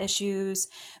supply issues,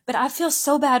 but I feel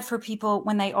so bad for people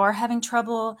when they are having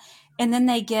trouble and then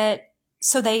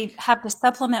so they have to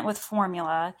supplement with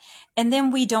formula. And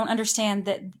then we don't understand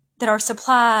that our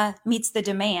supply meets the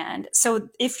demand. So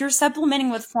if you're supplementing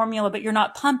with formula, but you're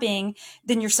not pumping,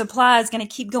 then your supply is going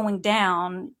to keep going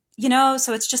down,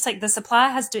 So it's just like the supply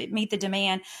has to meet the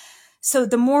demand. So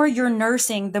the more you're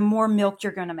nursing, the more milk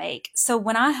you're going to make. So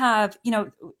when I have,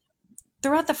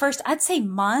 throughout the first, I'd say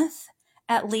month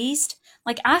at least,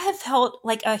 like I have felt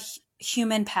like a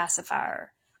human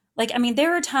pacifier. Like, I mean,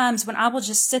 there are times when I will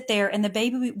just sit there and the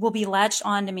baby will be latched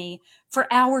onto me for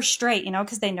hours straight,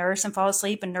 because they nurse and fall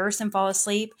asleep and nurse and fall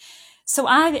asleep. So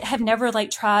I have never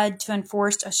like tried to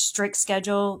enforce a strict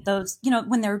schedule, those,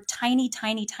 when they're tiny,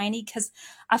 tiny, tiny, because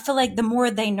I feel like the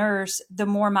more they nurse, the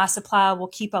more my supply will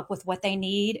keep up with what they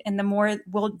need and the more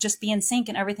we'll just be in sync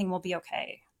and everything will be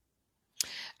okay.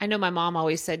 I know my mom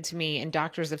always said to me, and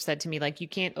doctors have said to me, like, you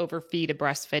can't overfeed a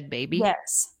breastfed baby.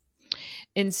 Yes.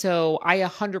 And so I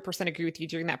 100% agree with you.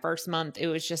 During that first month, it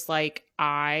was just like,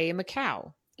 I am a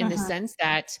cow in the Hmm. sense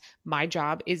that my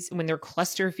job is when they're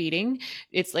cluster feeding,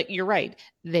 it's like, you're right.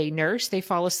 They nurse, they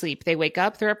fall asleep, they wake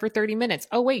up, they're up for 30 minutes.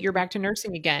 Oh, wait, you're back to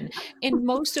nursing again. And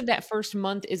most of that first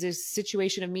month is a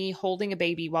situation of me holding a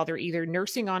baby while they're either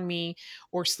nursing on me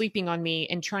or sleeping on me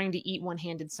and trying to eat one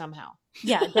handed somehow.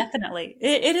 Yeah, definitely.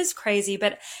 It is crazy,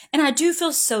 and I do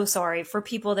feel so sorry for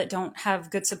people that don't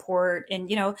have good support. And,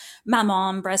 my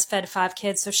mom breastfed 5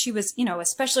 kids. So she was,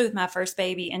 especially with my first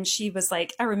baby. And she was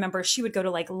like, I remember she would go to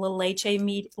like La Leche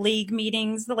League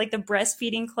meetings, like the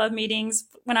breastfeeding club meetings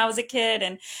when I was a kid.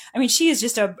 And I mean, she is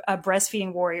just a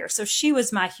breastfeeding warrior. So she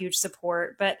was my huge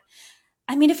support. But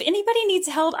I mean, if anybody needs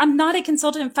help, I'm not a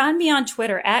consultant. Find me on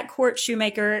Twitter at Court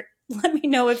Shoemaker. Let me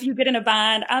know if you get in a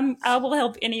bind. I will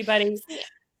help anybody And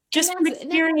just from that's how I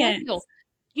feel.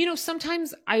 experience.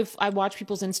 Sometimes I watch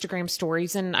people's Instagram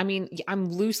stories, and I mean, I'm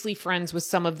loosely friends with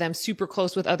some of them, super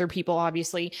close with other people,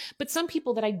 obviously, but some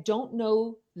people that I don't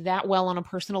know that well on a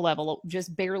personal level,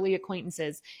 just barely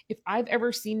acquaintances. If I've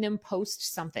ever seen them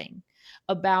post something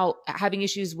about having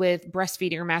issues with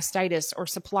breastfeeding or mastitis or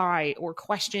supply or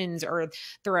questions or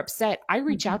they're upset, I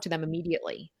reach Mhm. out to them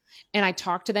immediately. and I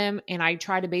talk to them and I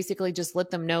try to basically just let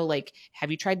them know, like,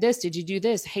 have you tried this? Did you do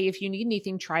this? Hey, if you need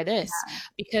anything, try this.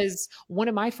 Because one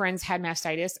of my friends had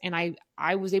mastitis and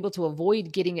I was able to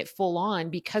avoid getting it full on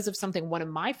because of something one of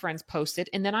my friends posted.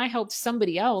 And then I helped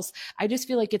somebody else. I just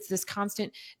feel like it's this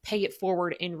constant pay it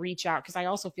forward and reach out. Cause I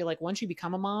also feel like once you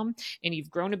become a mom and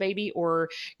you've grown a baby or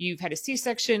you've had a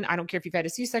C-section, I don't care if you've had a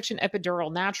C-section,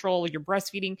 epidural, natural, you're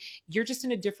breastfeeding, you're just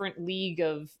in a different league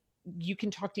of, you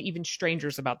can talk to even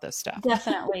strangers about this stuff.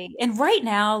 Definitely. And right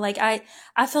now, like I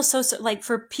feel so like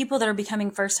for people that are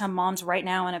becoming first time moms right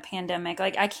now in a pandemic,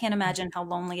 like I can't imagine how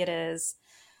lonely it is.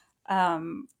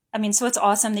 I mean, so it's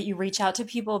awesome that you reach out to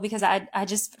people because I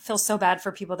just feel so bad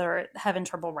for people that are having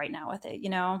trouble right now with it, you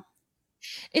know?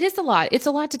 It is a lot. It's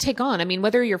a lot to take on. I mean,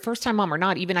 whether you're first time mom or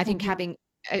not, even I think Mhm. having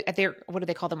their, what do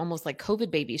they call them? Almost like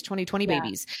COVID babies, 2020 Yeah.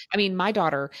 babies. I mean, my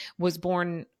daughter was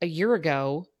born a year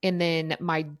ago, and then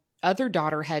my other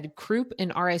daughter had croup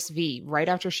and RSV right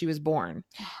after she was born.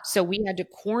 So we had to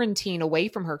quarantine away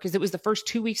from her because it was the first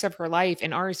 2 weeks of her life,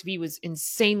 and RSV was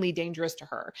insanely dangerous to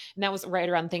her. And that was right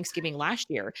around Thanksgiving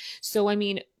last year. So, I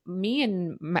mean, me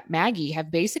and Maggie have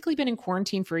basically been in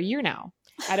quarantine for a year now.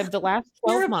 Out of the last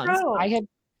You're 12 a months, pro.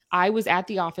 I was at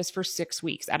the office for 6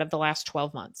 weeks out of the last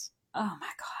 12 months. Oh my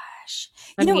gosh.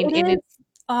 I You know, mean, it and is.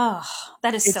 Oh,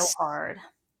 that is so it's, hard.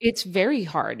 it's very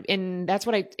hard. And that's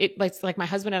what like my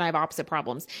husband and I have opposite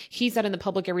problems. He's out in the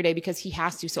public every day because he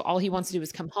has to. So all he wants to do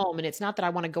is come home. And it's not that I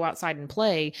want to go outside and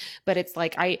play, but it's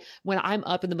like when I'm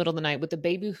up in the middle of the night with the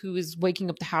baby who is waking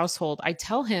up the household, I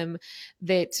tell him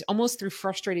that almost through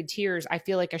frustrated tears, I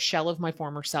feel like a shell of my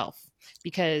former self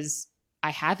because I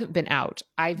haven't been out.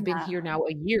 I've been Yeah. here now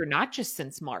a year, not just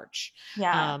since March.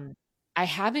 Yeah. Um, I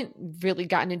haven't really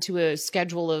gotten into a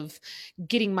schedule of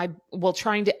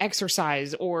trying to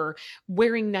exercise or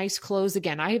wearing nice clothes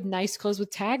again. I have nice clothes with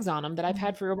tags on them that Oh I've my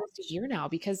had for almost a gosh. year now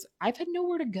because I've had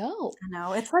nowhere to go. I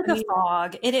know. It's like I a mean,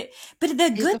 fog. But the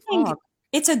it's good a thing, fog.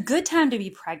 it's a good time to be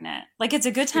pregnant. Like it's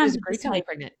a good It time is a to great just time to be like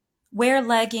pregnant. wear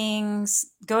leggings,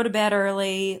 go to bed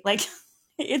early. Like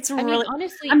it's I mean, really,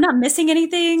 honestly, I'm not missing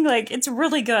anything. Like it's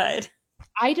really good.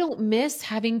 I don't miss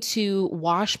having to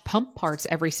wash pump parts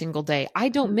every single day. I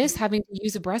don't miss Mhm. having to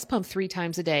use a breast pump 3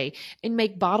 times a day and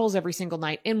make bottles every single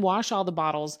night and wash all the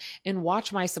bottles and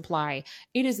watch my supply.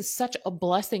 It is such a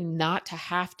blessing not to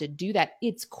have to do that.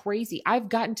 It's crazy. I've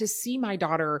gotten to see my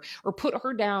daughter or put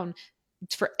her down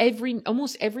for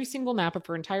almost every single nap of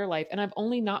her entire life. And I've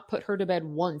only not put her to bed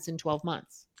once in 12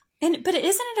 months. And but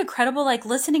isn't it incredible like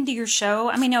listening to your show?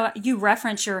 I mean, no, you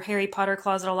reference your Harry Potter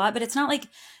closet a lot, but it's not like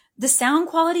the sound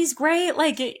quality's great.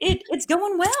 Like it's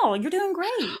going well. You're doing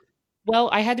great. Well,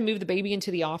 I had to move the baby into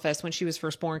the office when she was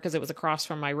first born because it was across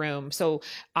from my room. So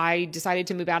I decided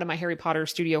to move out of my Harry Potter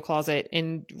studio closet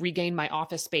and regain my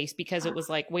office space because it was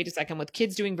like, wait a second, with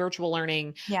kids doing virtual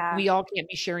learning, Yeah. we all can't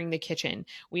be sharing the kitchen.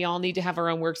 We all need to have our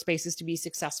own workspaces to be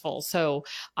successful. So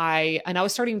I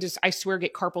was starting to, I swear,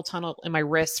 get carpal tunnel in my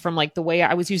wrists from like the way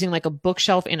I was using like a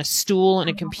bookshelf and a stool and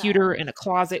I a love it. computer and a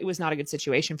closet. It was not a good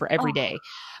situation for every Oh, day.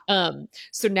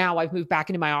 So now I've moved back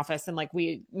into my office and like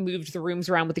we moved the rooms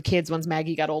around with the kids once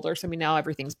Maggie got older. So I mean, now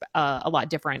everything's a lot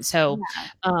different. So, yeah.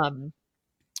 um,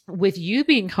 with you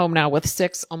being home now with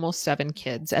 6, almost 7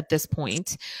 kids at this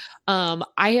point,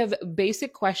 I have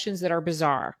basic questions that are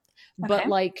bizarre, but Okay.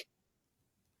 like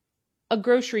a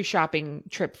grocery shopping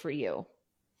trip for you.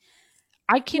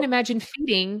 I can't imagine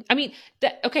feeding. I mean,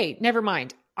 okay, never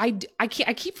mind. I can't,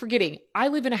 I keep forgetting. I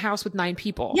live in a house with 9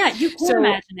 people. Yeah, you can So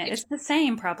imagine it. It's the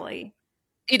same probably.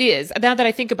 it is. Now that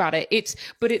I think about it,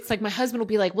 but it's like my husband will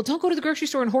be like, well, don't go to the grocery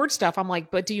store and hoard stuff. I'm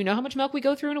like, but do you know how much milk we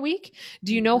go through in a week?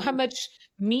 Do you know how Mhm. much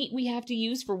meat we have to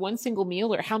use for one single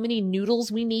meal or how many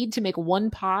noodles we need to make one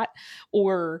pot?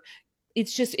 Or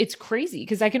it's crazy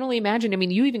because I can only imagine. I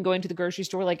mean, you even go into the grocery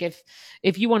store, like if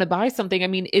you want to buy something, I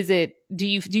mean, do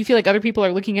you feel like other people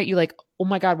are looking at you like, oh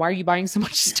my God, why are you buying so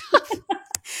much stuff?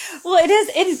 Well, it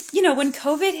is, when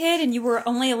COVID hit and you were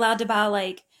only allowed to buy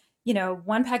like,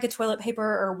 one pack of toilet paper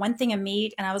or one thing of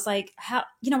meat. And I was like, how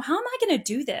am I going to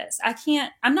do this?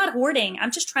 I'm not hoarding.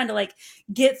 I'm just trying to like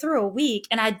get through a week.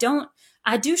 And I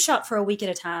do shop for a week at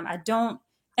a time.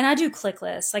 And I do click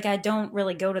lists. Like I don't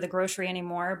really go to the grocery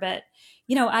anymore, but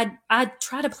I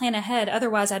try to plan ahead.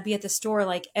 Otherwise I'd be at the store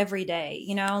like every day,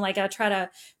 like I try to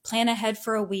plan ahead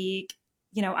for a week.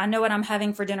 I know what I'm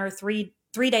having for dinner three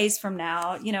days from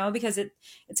now, because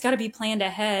it's got to be planned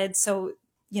ahead. So,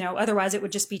 otherwise it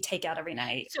would just be takeout every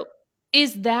night. So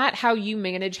is that how you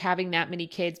manage having that many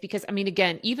kids? Because I mean,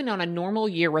 again, even on a normal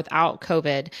year without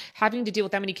COVID, having to deal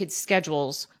with that many kids'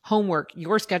 schedules, homework,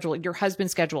 your schedule, your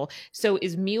husband's schedule. So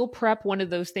is meal prep one of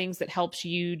those things that helps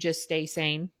you just stay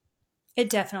sane? It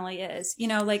definitely is.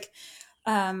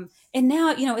 And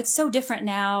now, it's so different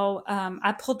now.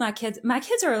 I pulled my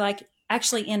kids are like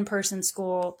actually in person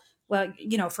school. Well,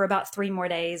 for about 3 more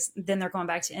days, then they're going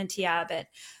back to NTI. But,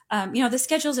 the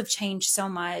schedules have changed so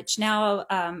much. Now,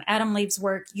 Adam leaves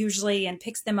work usually and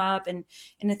picks them up and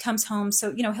it comes home.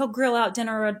 So, he'll grill out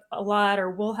dinner a lot,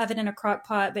 or we'll have it in a crock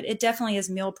pot, but it definitely is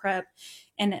meal prep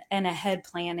and ahead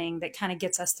planning that kind of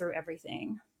gets us through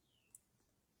everything.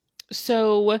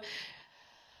 So,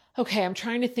 okay, I'm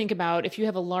trying to think about if you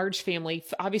have a large family,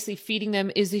 obviously feeding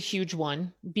them is a huge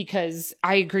one because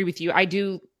I agree with you.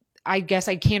 I guess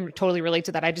I can totally relate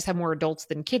to that. I just have more adults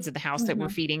than kids in the house that we're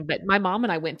Mhm. feeding. But my mom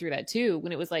and I went through that too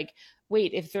when it was like,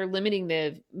 wait, if they're limiting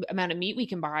the amount of meat we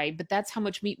can buy, but that's how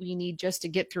much meat we need just to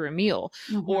get through a meal,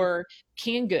 Mhm. or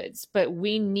canned goods, but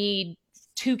we need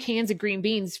 2 cans of green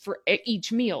beans for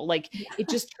each meal. Like it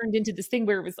just turned into this thing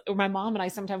where it was, or my mom and I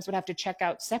sometimes would have to check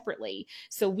out separately.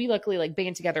 So we luckily like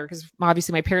band together because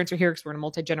obviously my parents are here because we're in a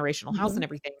multi-generational house and Mhm.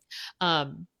 everything.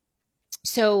 Um,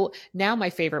 so now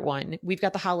my favorite one, we've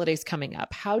got the holidays coming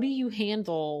up. How do you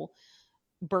handle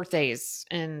birthdays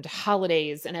and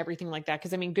holidays and everything like that?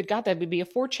 Because I mean, good God, that would be a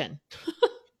fortune.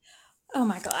 Oh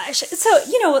my gosh.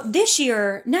 So, this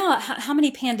year, now, how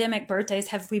many pandemic birthdays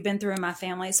have we been through in my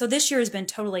family? So this year has been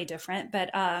totally different, but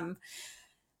I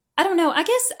don't know. I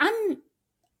guess I'm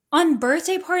on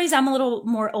birthday parties, I'm a little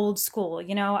more old school.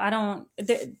 I don't,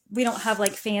 we don't have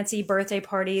like fancy birthday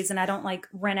parties, and I don't like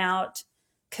rent out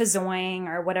kazoing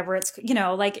or whatever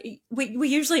like we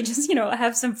usually just,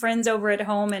 have some friends over at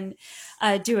home and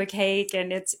do a cake.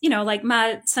 And it's, like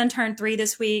my son turned 3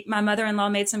 this week. My mother-in-law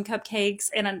made some cupcakes,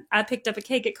 and I picked up a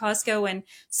cake at Costco, and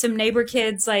some neighbor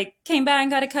kids like came by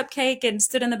and got a cupcake and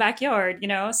stood in the backyard,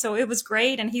 so it was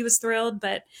great and he was thrilled.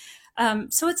 But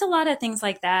so it's a lot of things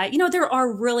like that. There are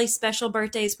really special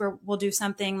birthdays where we'll do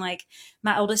something like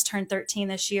my oldest turned 13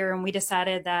 this year, and we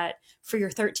decided that for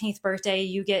your 13th birthday,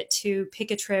 you get to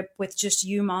pick a trip with just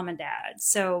you, mom, and dad.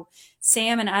 So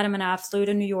Sam and Adam and I flew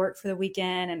to New York for the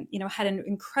weekend and, had an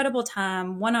incredible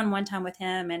time, one-on-one time with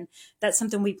him. And that's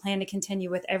something we plan to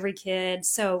continue with every kid.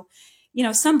 So,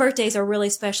 some birthdays are really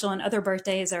special and other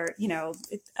birthdays are,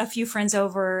 a few friends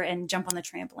over and jump on the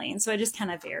trampoline. So it just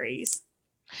kind of varies.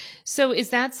 So is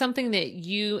that something that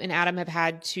you and Adam have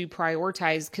had to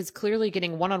prioritize? Because clearly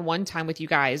getting one-on-one time with you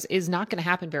guys is not going to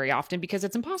happen very often because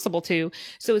it's impossible to.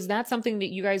 So is that something that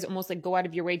you guys almost like go out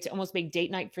of your way to almost make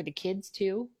date night for the kids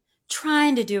too?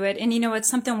 Trying to do it. And it's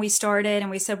something we started and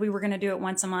we said we were going to do it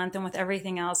once a month. And with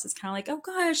everything else, it's kind of like, oh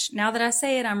gosh, now that I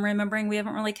say it, I'm remembering we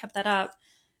haven't really kept that up.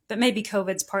 But maybe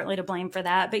COVID's partly to blame for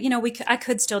that. But I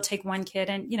could still take one kid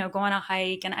and go on a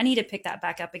hike, and I need to pick that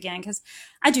back up again because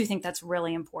I do think that's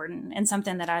really important and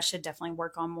something that I should definitely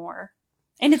work on more.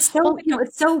 And it's so Well,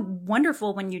 it's so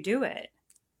wonderful when you do it.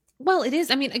 well, it is.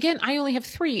 I mean, again, I only have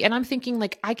three, and I'm thinking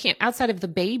like I can't outside of the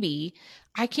baby.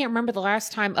 I can't remember the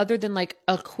last time, other than like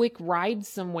a quick ride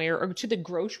somewhere or to the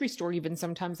grocery store, even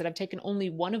sometimes that I've taken only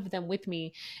one of them with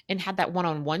me and had that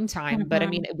one-on-one time. But I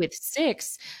mean, Mhm. with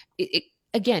six,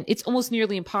 again, it's almost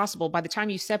nearly impossible by the time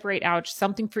you separate out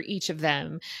something for each of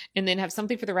them and then have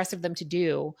something for the rest of them to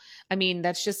do. I mean,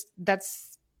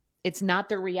 it's not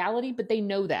their reality, but they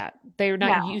know that. They're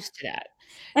not Yeah. used to that.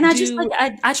 And I just like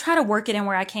Do I try to work it in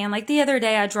where I can. Like the other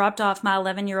day I dropped off my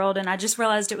 11-year-old and I just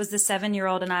realized it was the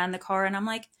 7-year-old and I in the car, and I'm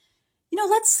like,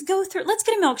 let's get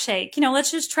a milkshake.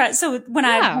 Let's just try. So yeah. when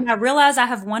I realize I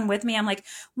have one with me, I'm like,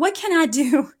 what can I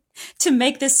do to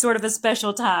make this sort of a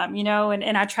special time,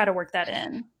 and I try to work that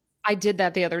in. I did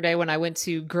that the other day when I went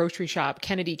to grocery shop.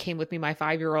 Kennedy came with me, my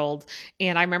 5-year-old,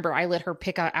 and I remember I let her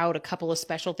pick out a couple of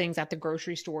special things at the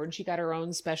grocery store, and she got her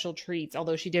own special treats.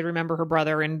 Although she did remember her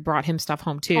brother and brought him stuff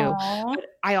home too. Oh, But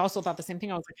I also thought the same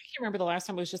thing. I was like, I can't remember the last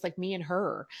time it was just like me and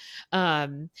her. I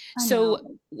know. So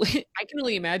I can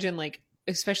only imagine like.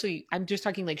 Especially, I'm just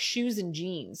talking like shoes and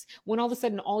jeans. When all of a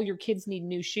sudden all your kids need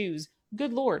new shoes,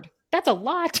 good Lord, that's a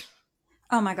lot.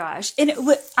 Oh my gosh. And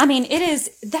I mean,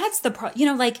 that's the pro,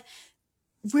 like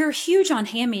we're huge on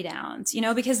hand-me-downs,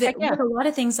 because Heck yeah. with a lot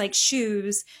of things like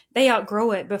shoes, they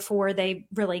outgrow it before they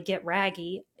really get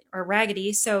raggy or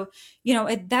raggedy. So,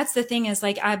 that's the thing is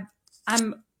like I'm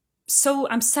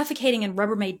I'm suffocating in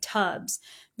Rubbermaid tubs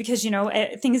because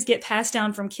things get passed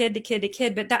down from kid to kid to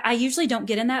kid. But I usually don't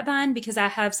get in that bind because I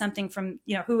have something from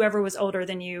whoever was older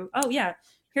than you. Oh yeah,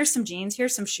 here's some jeans,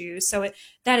 here's some shoes. So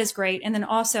that is great. And then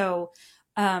also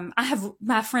I have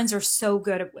my friends are so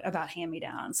good about hand me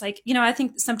downs. Like, I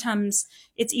think sometimes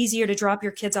it's easier to drop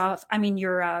your kids off, I mean,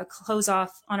 your clothes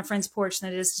off on a friend's porch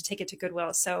than it is to take it to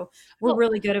Goodwill. So we're Well,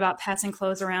 really good about passing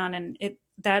clothes around, and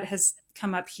that has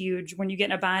come up huge when you get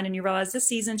in a bind and you realize the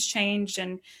season's changed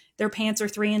and their pants are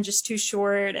 3 inches too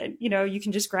short, and you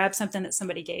can just grab something that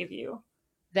somebody gave you.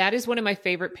 That is one of my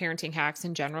favorite parenting hacks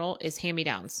in general is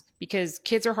hand-me-downs because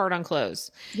kids are hard on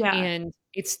clothes Yeah. and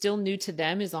it's still new to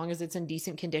them as long as it's in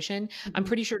decent condition. I'm Mhm.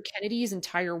 pretty sure Kennedy's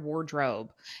entire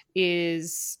wardrobe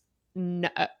is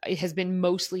it has been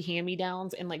mostly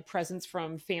hand-me-downs and like presents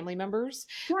from family members.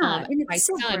 Yeah, and My it's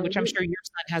so son, which I'm great. sure your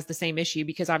son has the same issue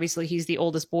because obviously he's the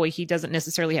oldest boy, he doesn't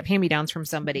necessarily have hand-me-downs from Mhm.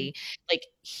 somebody. Like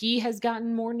he has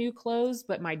gotten more new clothes,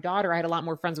 but my daughter, I had a lot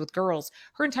more friends with girls,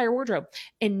 her entire wardrobe.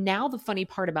 And now the funny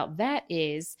part about that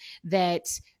is that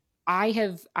I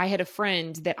had a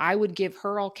friend that I would give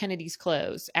her all Kennedy's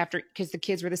clothes after because the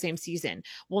kids were the same season.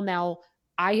 Well, now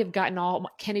I have gotten all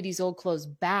Kennedy's old clothes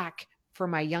back for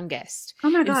my youngest. Oh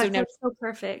my And gosh, so now that's so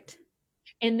perfect.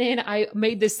 and then I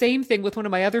made the same thing with one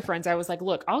of my other friends. I was like,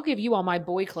 look, I'll give you all my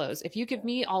boy clothes if you give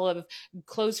me all of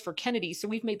clothes for Kennedy. So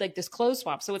we've made like this clothes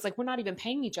swap. So it's like we're not even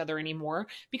paying each other anymore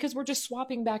because we're just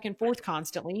swapping back and forth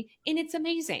constantly. And it's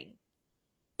amazing.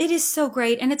 It is so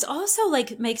great. And it's also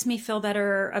like makes me feel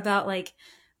better about like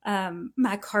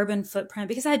my carbon footprint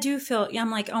because I do feel, I'm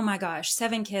like, oh my gosh,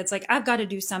 7 kids. Like I've got to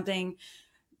do something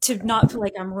to not feel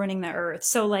like I'm ruining the earth.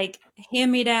 So like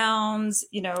hand me downs,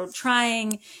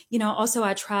 trying, also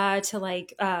I try to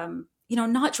like,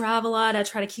 not drive a lot. I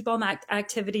try to keep all my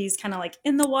activities kind of like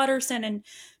in the water scent and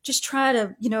just try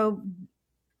to,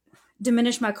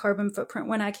 diminish my carbon footprint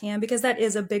when I can, because that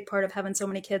is a big part of having so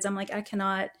many kids. I'm like, I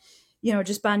cannot,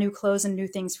 just buy new clothes and new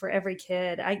things for every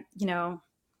kid. You That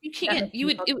can't. makes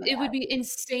me feel It would be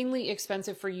insanely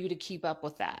expensive for you to keep up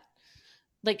with that.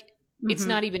 Like bad. it's Hmm.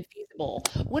 not even feasible.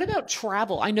 What about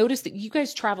travel? I noticed that you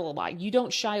guys travel a lot. You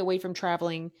don't shy away from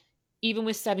traveling even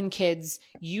with 7 kids,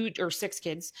 you or 6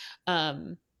 kids.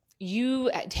 You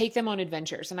take them on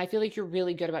adventures and I feel like you're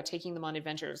really good about taking them on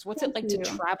adventures. What's it Thank like to you.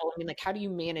 travel? I mean, like how do you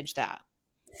manage that?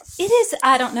 It is,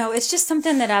 I don't know. It's just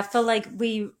something that I feel like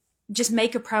we just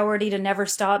make a priority to never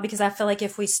stop, because I feel like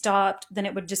if we stopped, then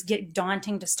it would just get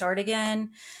daunting to start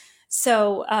again.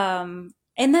 So,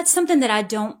 and that's something that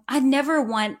I never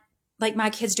want like my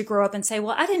kids to grow up and say,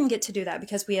 well, I didn't get to do that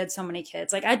because we had so many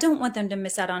kids. Like, I don't want them to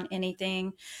miss out on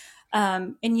anything.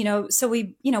 And so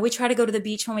we try to go to the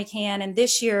beach when we can. And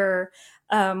this year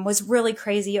was really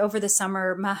crazy. Over the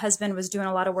summer, my husband was doing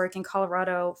a lot of work in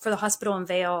Colorado for the hospital in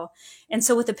Vail, and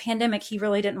so with the pandemic, he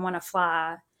really didn't want to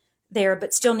fly there,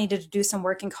 but still needed to do some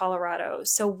work in Colorado.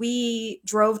 So we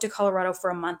drove to Colorado for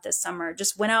a month this summer.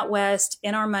 Just went out west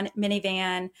in our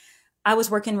minivan. I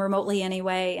was working remotely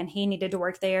anyway, and he needed to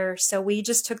work there, so we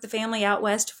just took the family out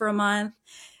west for a month.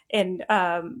 And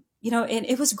and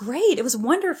it was great. It was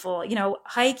wonderful.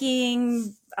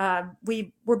 Hiking.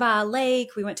 We were by a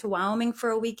lake. We went to Wyoming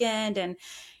for a weekend, and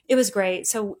it was great.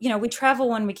 So we travel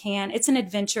when we can. It's an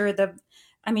adventure.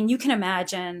 I mean, you can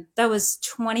imagine that was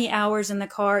 20 hours in the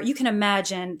car. You can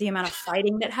imagine the amount of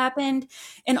fighting that happened.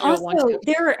 And You don't want also, to.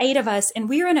 there are 8 of us, and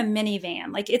we are in a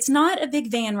minivan. Like, it's not a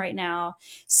big van right now.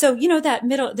 So, that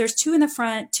middle, there's 2 in the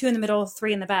front, 2 in the middle,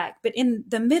 3 in the back. But in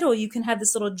the middle, you can have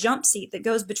this little jump seat that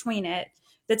goes between it.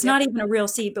 That's not Yep. even a real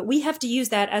seat, but we have to use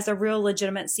that as a real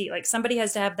legitimate seat. Like, somebody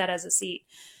has to have that as a seat.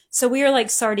 So we are like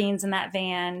sardines in that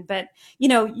van. But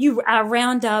I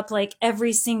round up like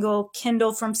every single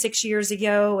Kindle from 6 years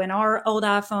ago and our old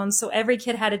iPhones. So every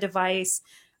kid had a device.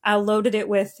 I loaded it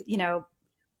with,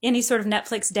 any sort of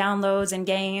Netflix downloads and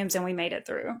games, and we made it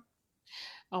through.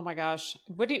 Oh my gosh.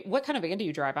 What kind of van do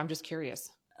you drive? I'm just curious.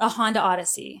 A Honda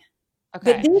Odyssey.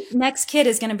 But Okay. this next kid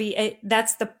is going to be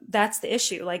that's the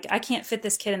issue. Like, I can't fit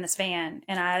this kid in this van,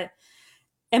 and I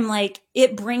am like,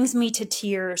 it brings me to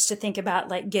tears to think about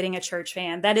like getting a church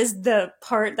van. That is the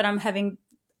part that I'm having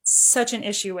such an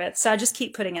issue with. So I just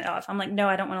keep putting it off. I'm like, no,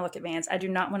 I don't want to look at vans. I do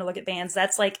not want to look at vans.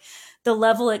 That's like the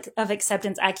level of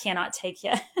acceptance I cannot take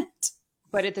yet.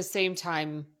 But at the same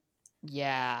time,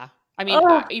 yeah. I mean,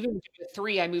 Oh, even with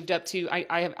 3, I moved up to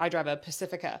I drive a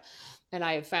Pacifica, and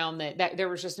I have found that there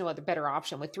was just no other better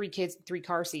option with 3 kids, 3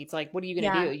 car seats. Like, what are you going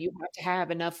to yeah, do? You have to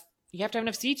have enough. You have to have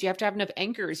enough seats. You have to have enough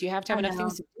anchors. You have to have I enough know.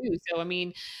 things to do. So,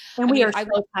 And I we mean, are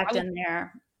so packed in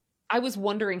there. I was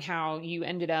wondering how you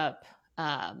ended up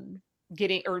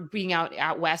getting or being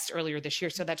out west earlier this year.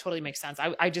 So that totally makes sense.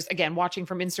 I just again watching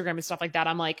from Instagram and stuff like that,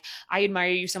 I'm like, I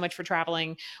admire you so much for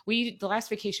traveling. The last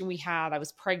vacation we had, I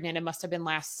was pregnant. It must have been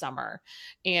last summer.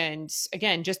 And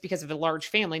again, just because of a large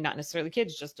family, not necessarily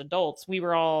kids, just adults, we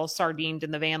were all sardined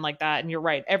in the van like that. And you're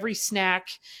right. Every snack,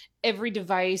 every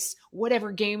device,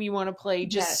 whatever game you want to play,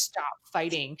 just Yes. stop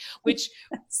fighting, which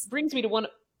brings me to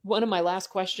one of my last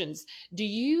questions. Do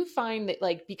you find that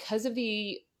like because of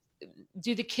the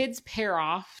do the kids pair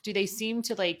off? Do they seem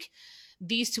to like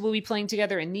these two will be playing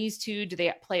together and these two, do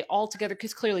they play all together?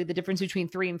 Because clearly the difference between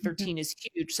 3 and Mhm. 13 is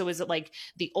huge. So is it like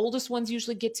the oldest ones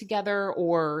usually get together,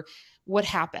 or what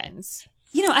happens?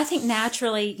 I think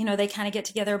naturally, they kind of get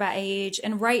together by age.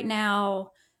 And right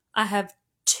now, I have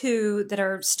two that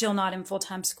are still not in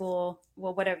full-time school.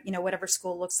 Well, whatever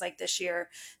school looks like this year.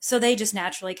 So they just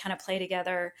naturally kind of play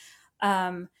together.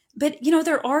 But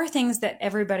there are things that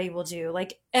everybody will do.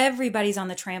 Like everybody's on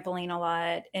the trampoline a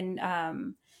lot.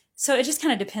 And so it just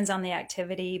kind of depends on the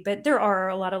activity. But there are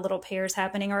a lot of little pairs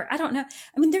happening, or I don't know.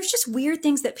 I mean, there's just weird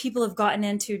things that people have gotten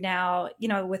into now,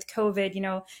 with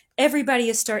COVID, everybody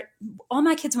is all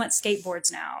my kids want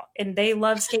skateboards now, and they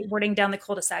love skateboarding down the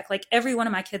cul-de-sac. Like every one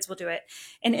of my kids will do it.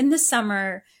 And in the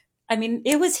summer, I mean,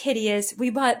 it was hideous.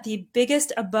 We bought the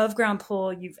biggest above ground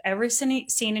pool you've ever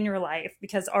seen in your life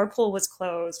because our pool was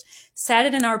closed, sat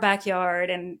it in our backyard.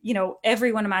 And,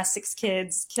 every one of my 6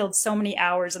 kids killed so many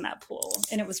hours in that pool,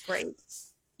 and it was great.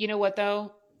 You know what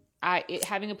though?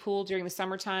 Having a pool during the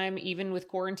summertime, even with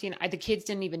quarantine, the kids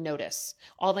didn't even notice.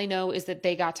 All they know is that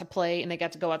they got to play and they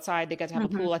got to go outside. They got to have a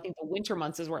Mhm. pool. I think the winter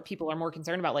months is where people are more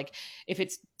concerned about. Like if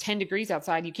it's 10 degrees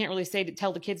outside, you can't really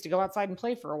tell the kids to go outside and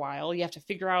play for a while. You have to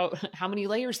figure out how many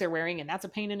layers they're wearing, and that's a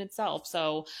pain in itself.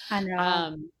 So, I know.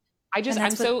 um, And I'm that's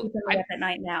what's so keeping me up at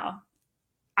night now.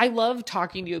 I love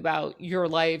talking to you about your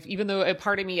life, even though a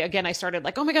part of me, again, I started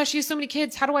like, oh my gosh, she has so many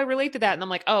kids. How do I relate to that? And I'm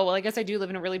like, oh, well, I guess I do live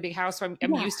in a really big house. So I'm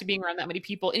Yeah. used to being around that many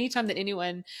people. Anytime that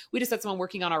we just had someone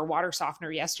working on our water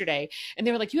softener yesterday, and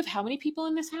they were like, you have how many people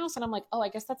in this house? And I'm like, oh, I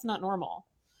guess that's not normal.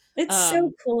 It's so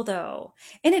Um, cool though.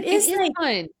 And it it is is like,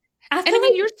 fun. I And I feel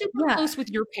mean, like, you're super yeah, close with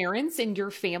your parents and your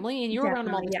family, and you're around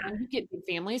them all definitely. the Yeah. time. You get big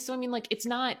families. So, I mean, like, it's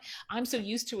not, I'm so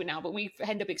used to it now, but we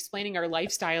end up explaining our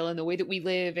lifestyle and the way that we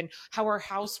live and how our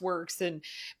house works. And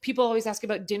people always ask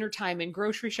about dinner time and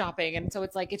grocery shopping. And so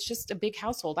it's like, it's just a big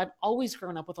household. I've always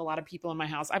grown up with a lot of people in my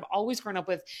house. I've always grown up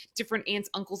with different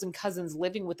aunts, uncles, and cousins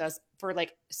living with us for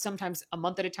like sometimes a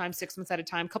month at a time, 6 months at a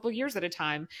time, a couple of years at a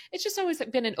time. It's just always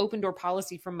been an open door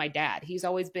policy from my dad. He's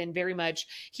always been very much,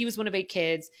 he was one of 8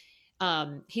 kids.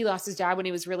 He lost his dad when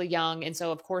he was really young. And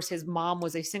so, of course, his mom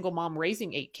was a single mom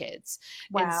raising 8 kids.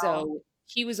 And Wow. so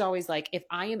he was always like, if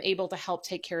I am able to help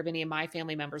take care of any of my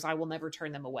family members, I will never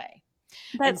turn them away.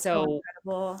 And That's so so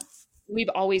incredible. we've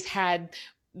always had,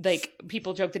 like,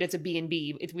 people joke that it's a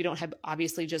B&B. We don't have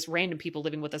obviously just random people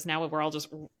living with us now. We're all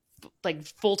just like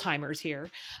full timers here.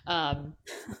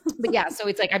 But yeah, so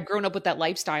it's like I've grown up with that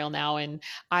lifestyle now, and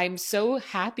I'm so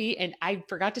happy. And I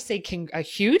forgot to say a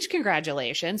huge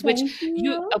congratulations, which Thank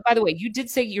you. by the way, you did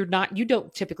say you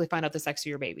don't typically find out the sex of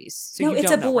your babies. So No, you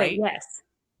it's a don't know, boy. right? Yes.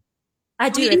 I Oh,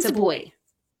 do. it It's is a a boy. boy.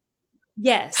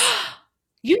 Yes.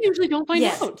 You usually don't find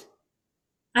Yes. out.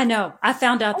 I know. I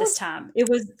found out Oh, this time. It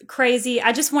was crazy.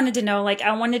 I just wanted to know,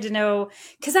 I wanted to know,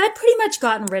 because I'd pretty much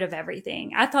gotten rid of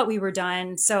everything. I thought we were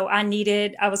done. So I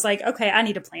was like, okay, I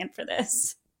need a plan for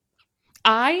this.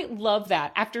 I love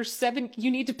that. After 7, you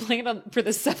need to plan on for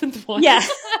the 7th one. Yeah.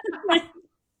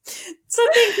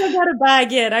 Some things I gotta buy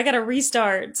again. I gotta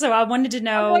restart. So I wanted to Oh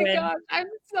know. my And gosh, I'm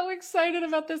so excited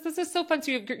about this. This is so fun.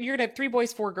 So you're gonna have 3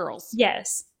 boys, 4 girls.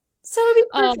 yes. So it'd be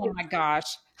Oh perfect. my gosh.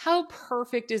 How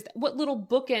perfect is that? What little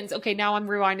bookends? Okay, now I'm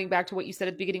rewinding back to what you said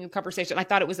at the beginning of the conversation. I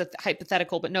thought it was a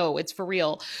hypothetical, but no, it's for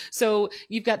real. So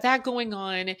you've got that going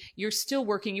on. You're still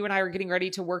working. You and I are getting ready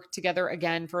to work together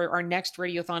again for our next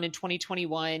radiothon in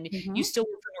 2021. You Mhm. still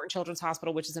work for Norton Children's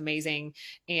Hospital, which is amazing.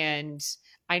 And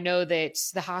I know that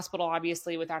the hospital,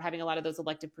 obviously, without having a lot of those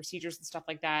elective procedures and stuff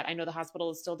like that, I know the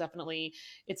hospital is still definitely,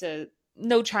 it's a,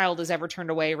 no child is ever turned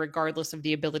away regardless of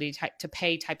the ability to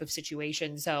pay type of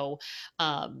situation. So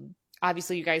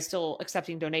obviously you guys still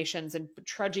accepting donations and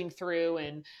trudging through,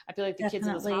 and I feel like the kids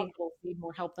in this Definitely. hospital need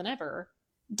more help than ever.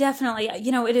 Definitely.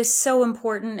 It is so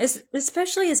important,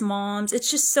 especially as moms. It's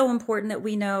just so important that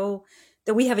we know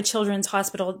that we have a children's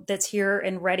hospital that's here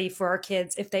and ready for our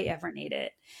kids if they ever need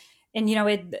it. And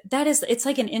it's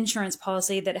like an insurance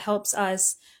policy that helps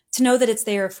us to know that it's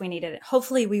there if we need it.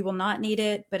 Hopefully we will not need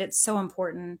it, but it's so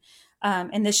important.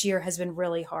 And this year has been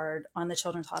really hard on the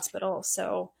children's hospital.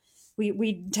 So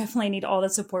we definitely need all the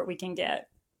support we can get.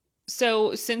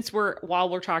 So while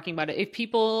we're talking about it, if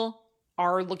people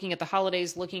are looking at the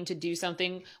holidays, looking to do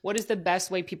something, what is the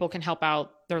best way people can help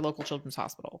out their local children's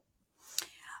hospital?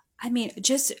 I mean,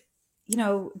 just,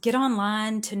 get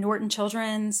online to Norton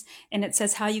Children's and it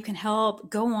says how you can help.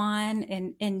 Go on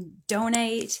and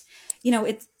donate.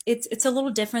 It's a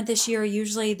little different this year.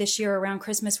 Usually this year around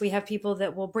Christmas, we have people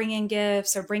that will bring in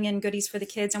gifts or bring in goodies for the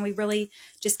kids. And we really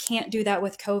just can't do that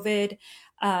with COVID.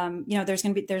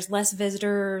 There's less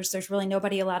visitors. There's really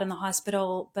nobody allowed in the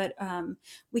hospital, but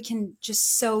we can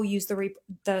just so use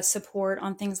the support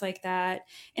on things like that.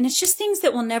 And it's just things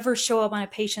that will never show up on a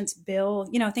patient's bill,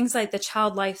 things like the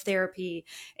child life therapy.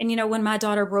 And, when my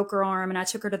daughter broke her arm and I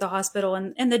took her to the hospital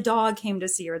and the dog came to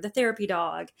see her, the therapy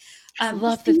dog, I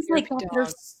love the things like therapy that are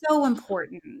dog. so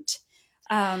important.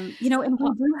 And we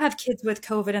do have kids with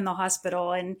COVID in the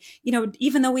hospital. And,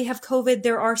 even though we have COVID,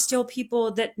 there are still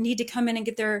people that need to come in and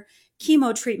get their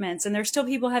chemo treatments. And there's still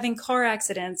people having car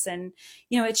accidents. And,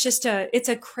 it's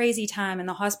a crazy time. And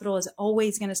the hospital is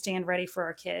always going to stand ready for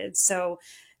our kids. So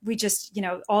we just,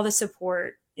 all the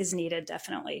support is needed,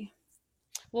 definitely.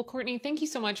 Well, Courtney, thank you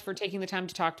so much for taking the time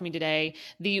to talk to me today.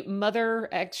 The mother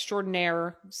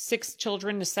extraordinaire, 6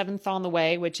 children, the 7th on the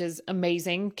way, which is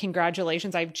amazing.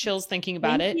 Congratulations. I have chills thinking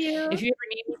about Thank it. you. If you ever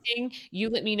need anything, you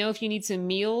let me know if you need some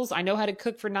meals. I know how to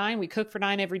cook for 9. We cook for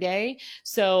 9 every day.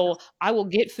 So I will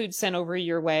get food sent over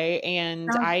your way. And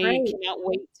Sounds I great. cannot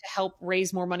wait to help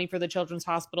raise more money for the Children's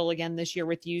Hospital again this year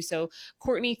with you. So,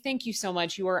 Courtney, thank you so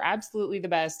much. You are absolutely the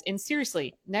best. And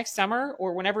seriously, next summer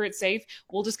or whenever it's safe,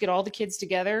 we'll just get all the kids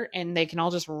together and they can all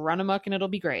just run amok and it'll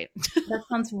be great. That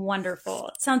sounds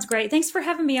wonderful. Sounds great. Thanks for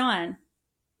having me on.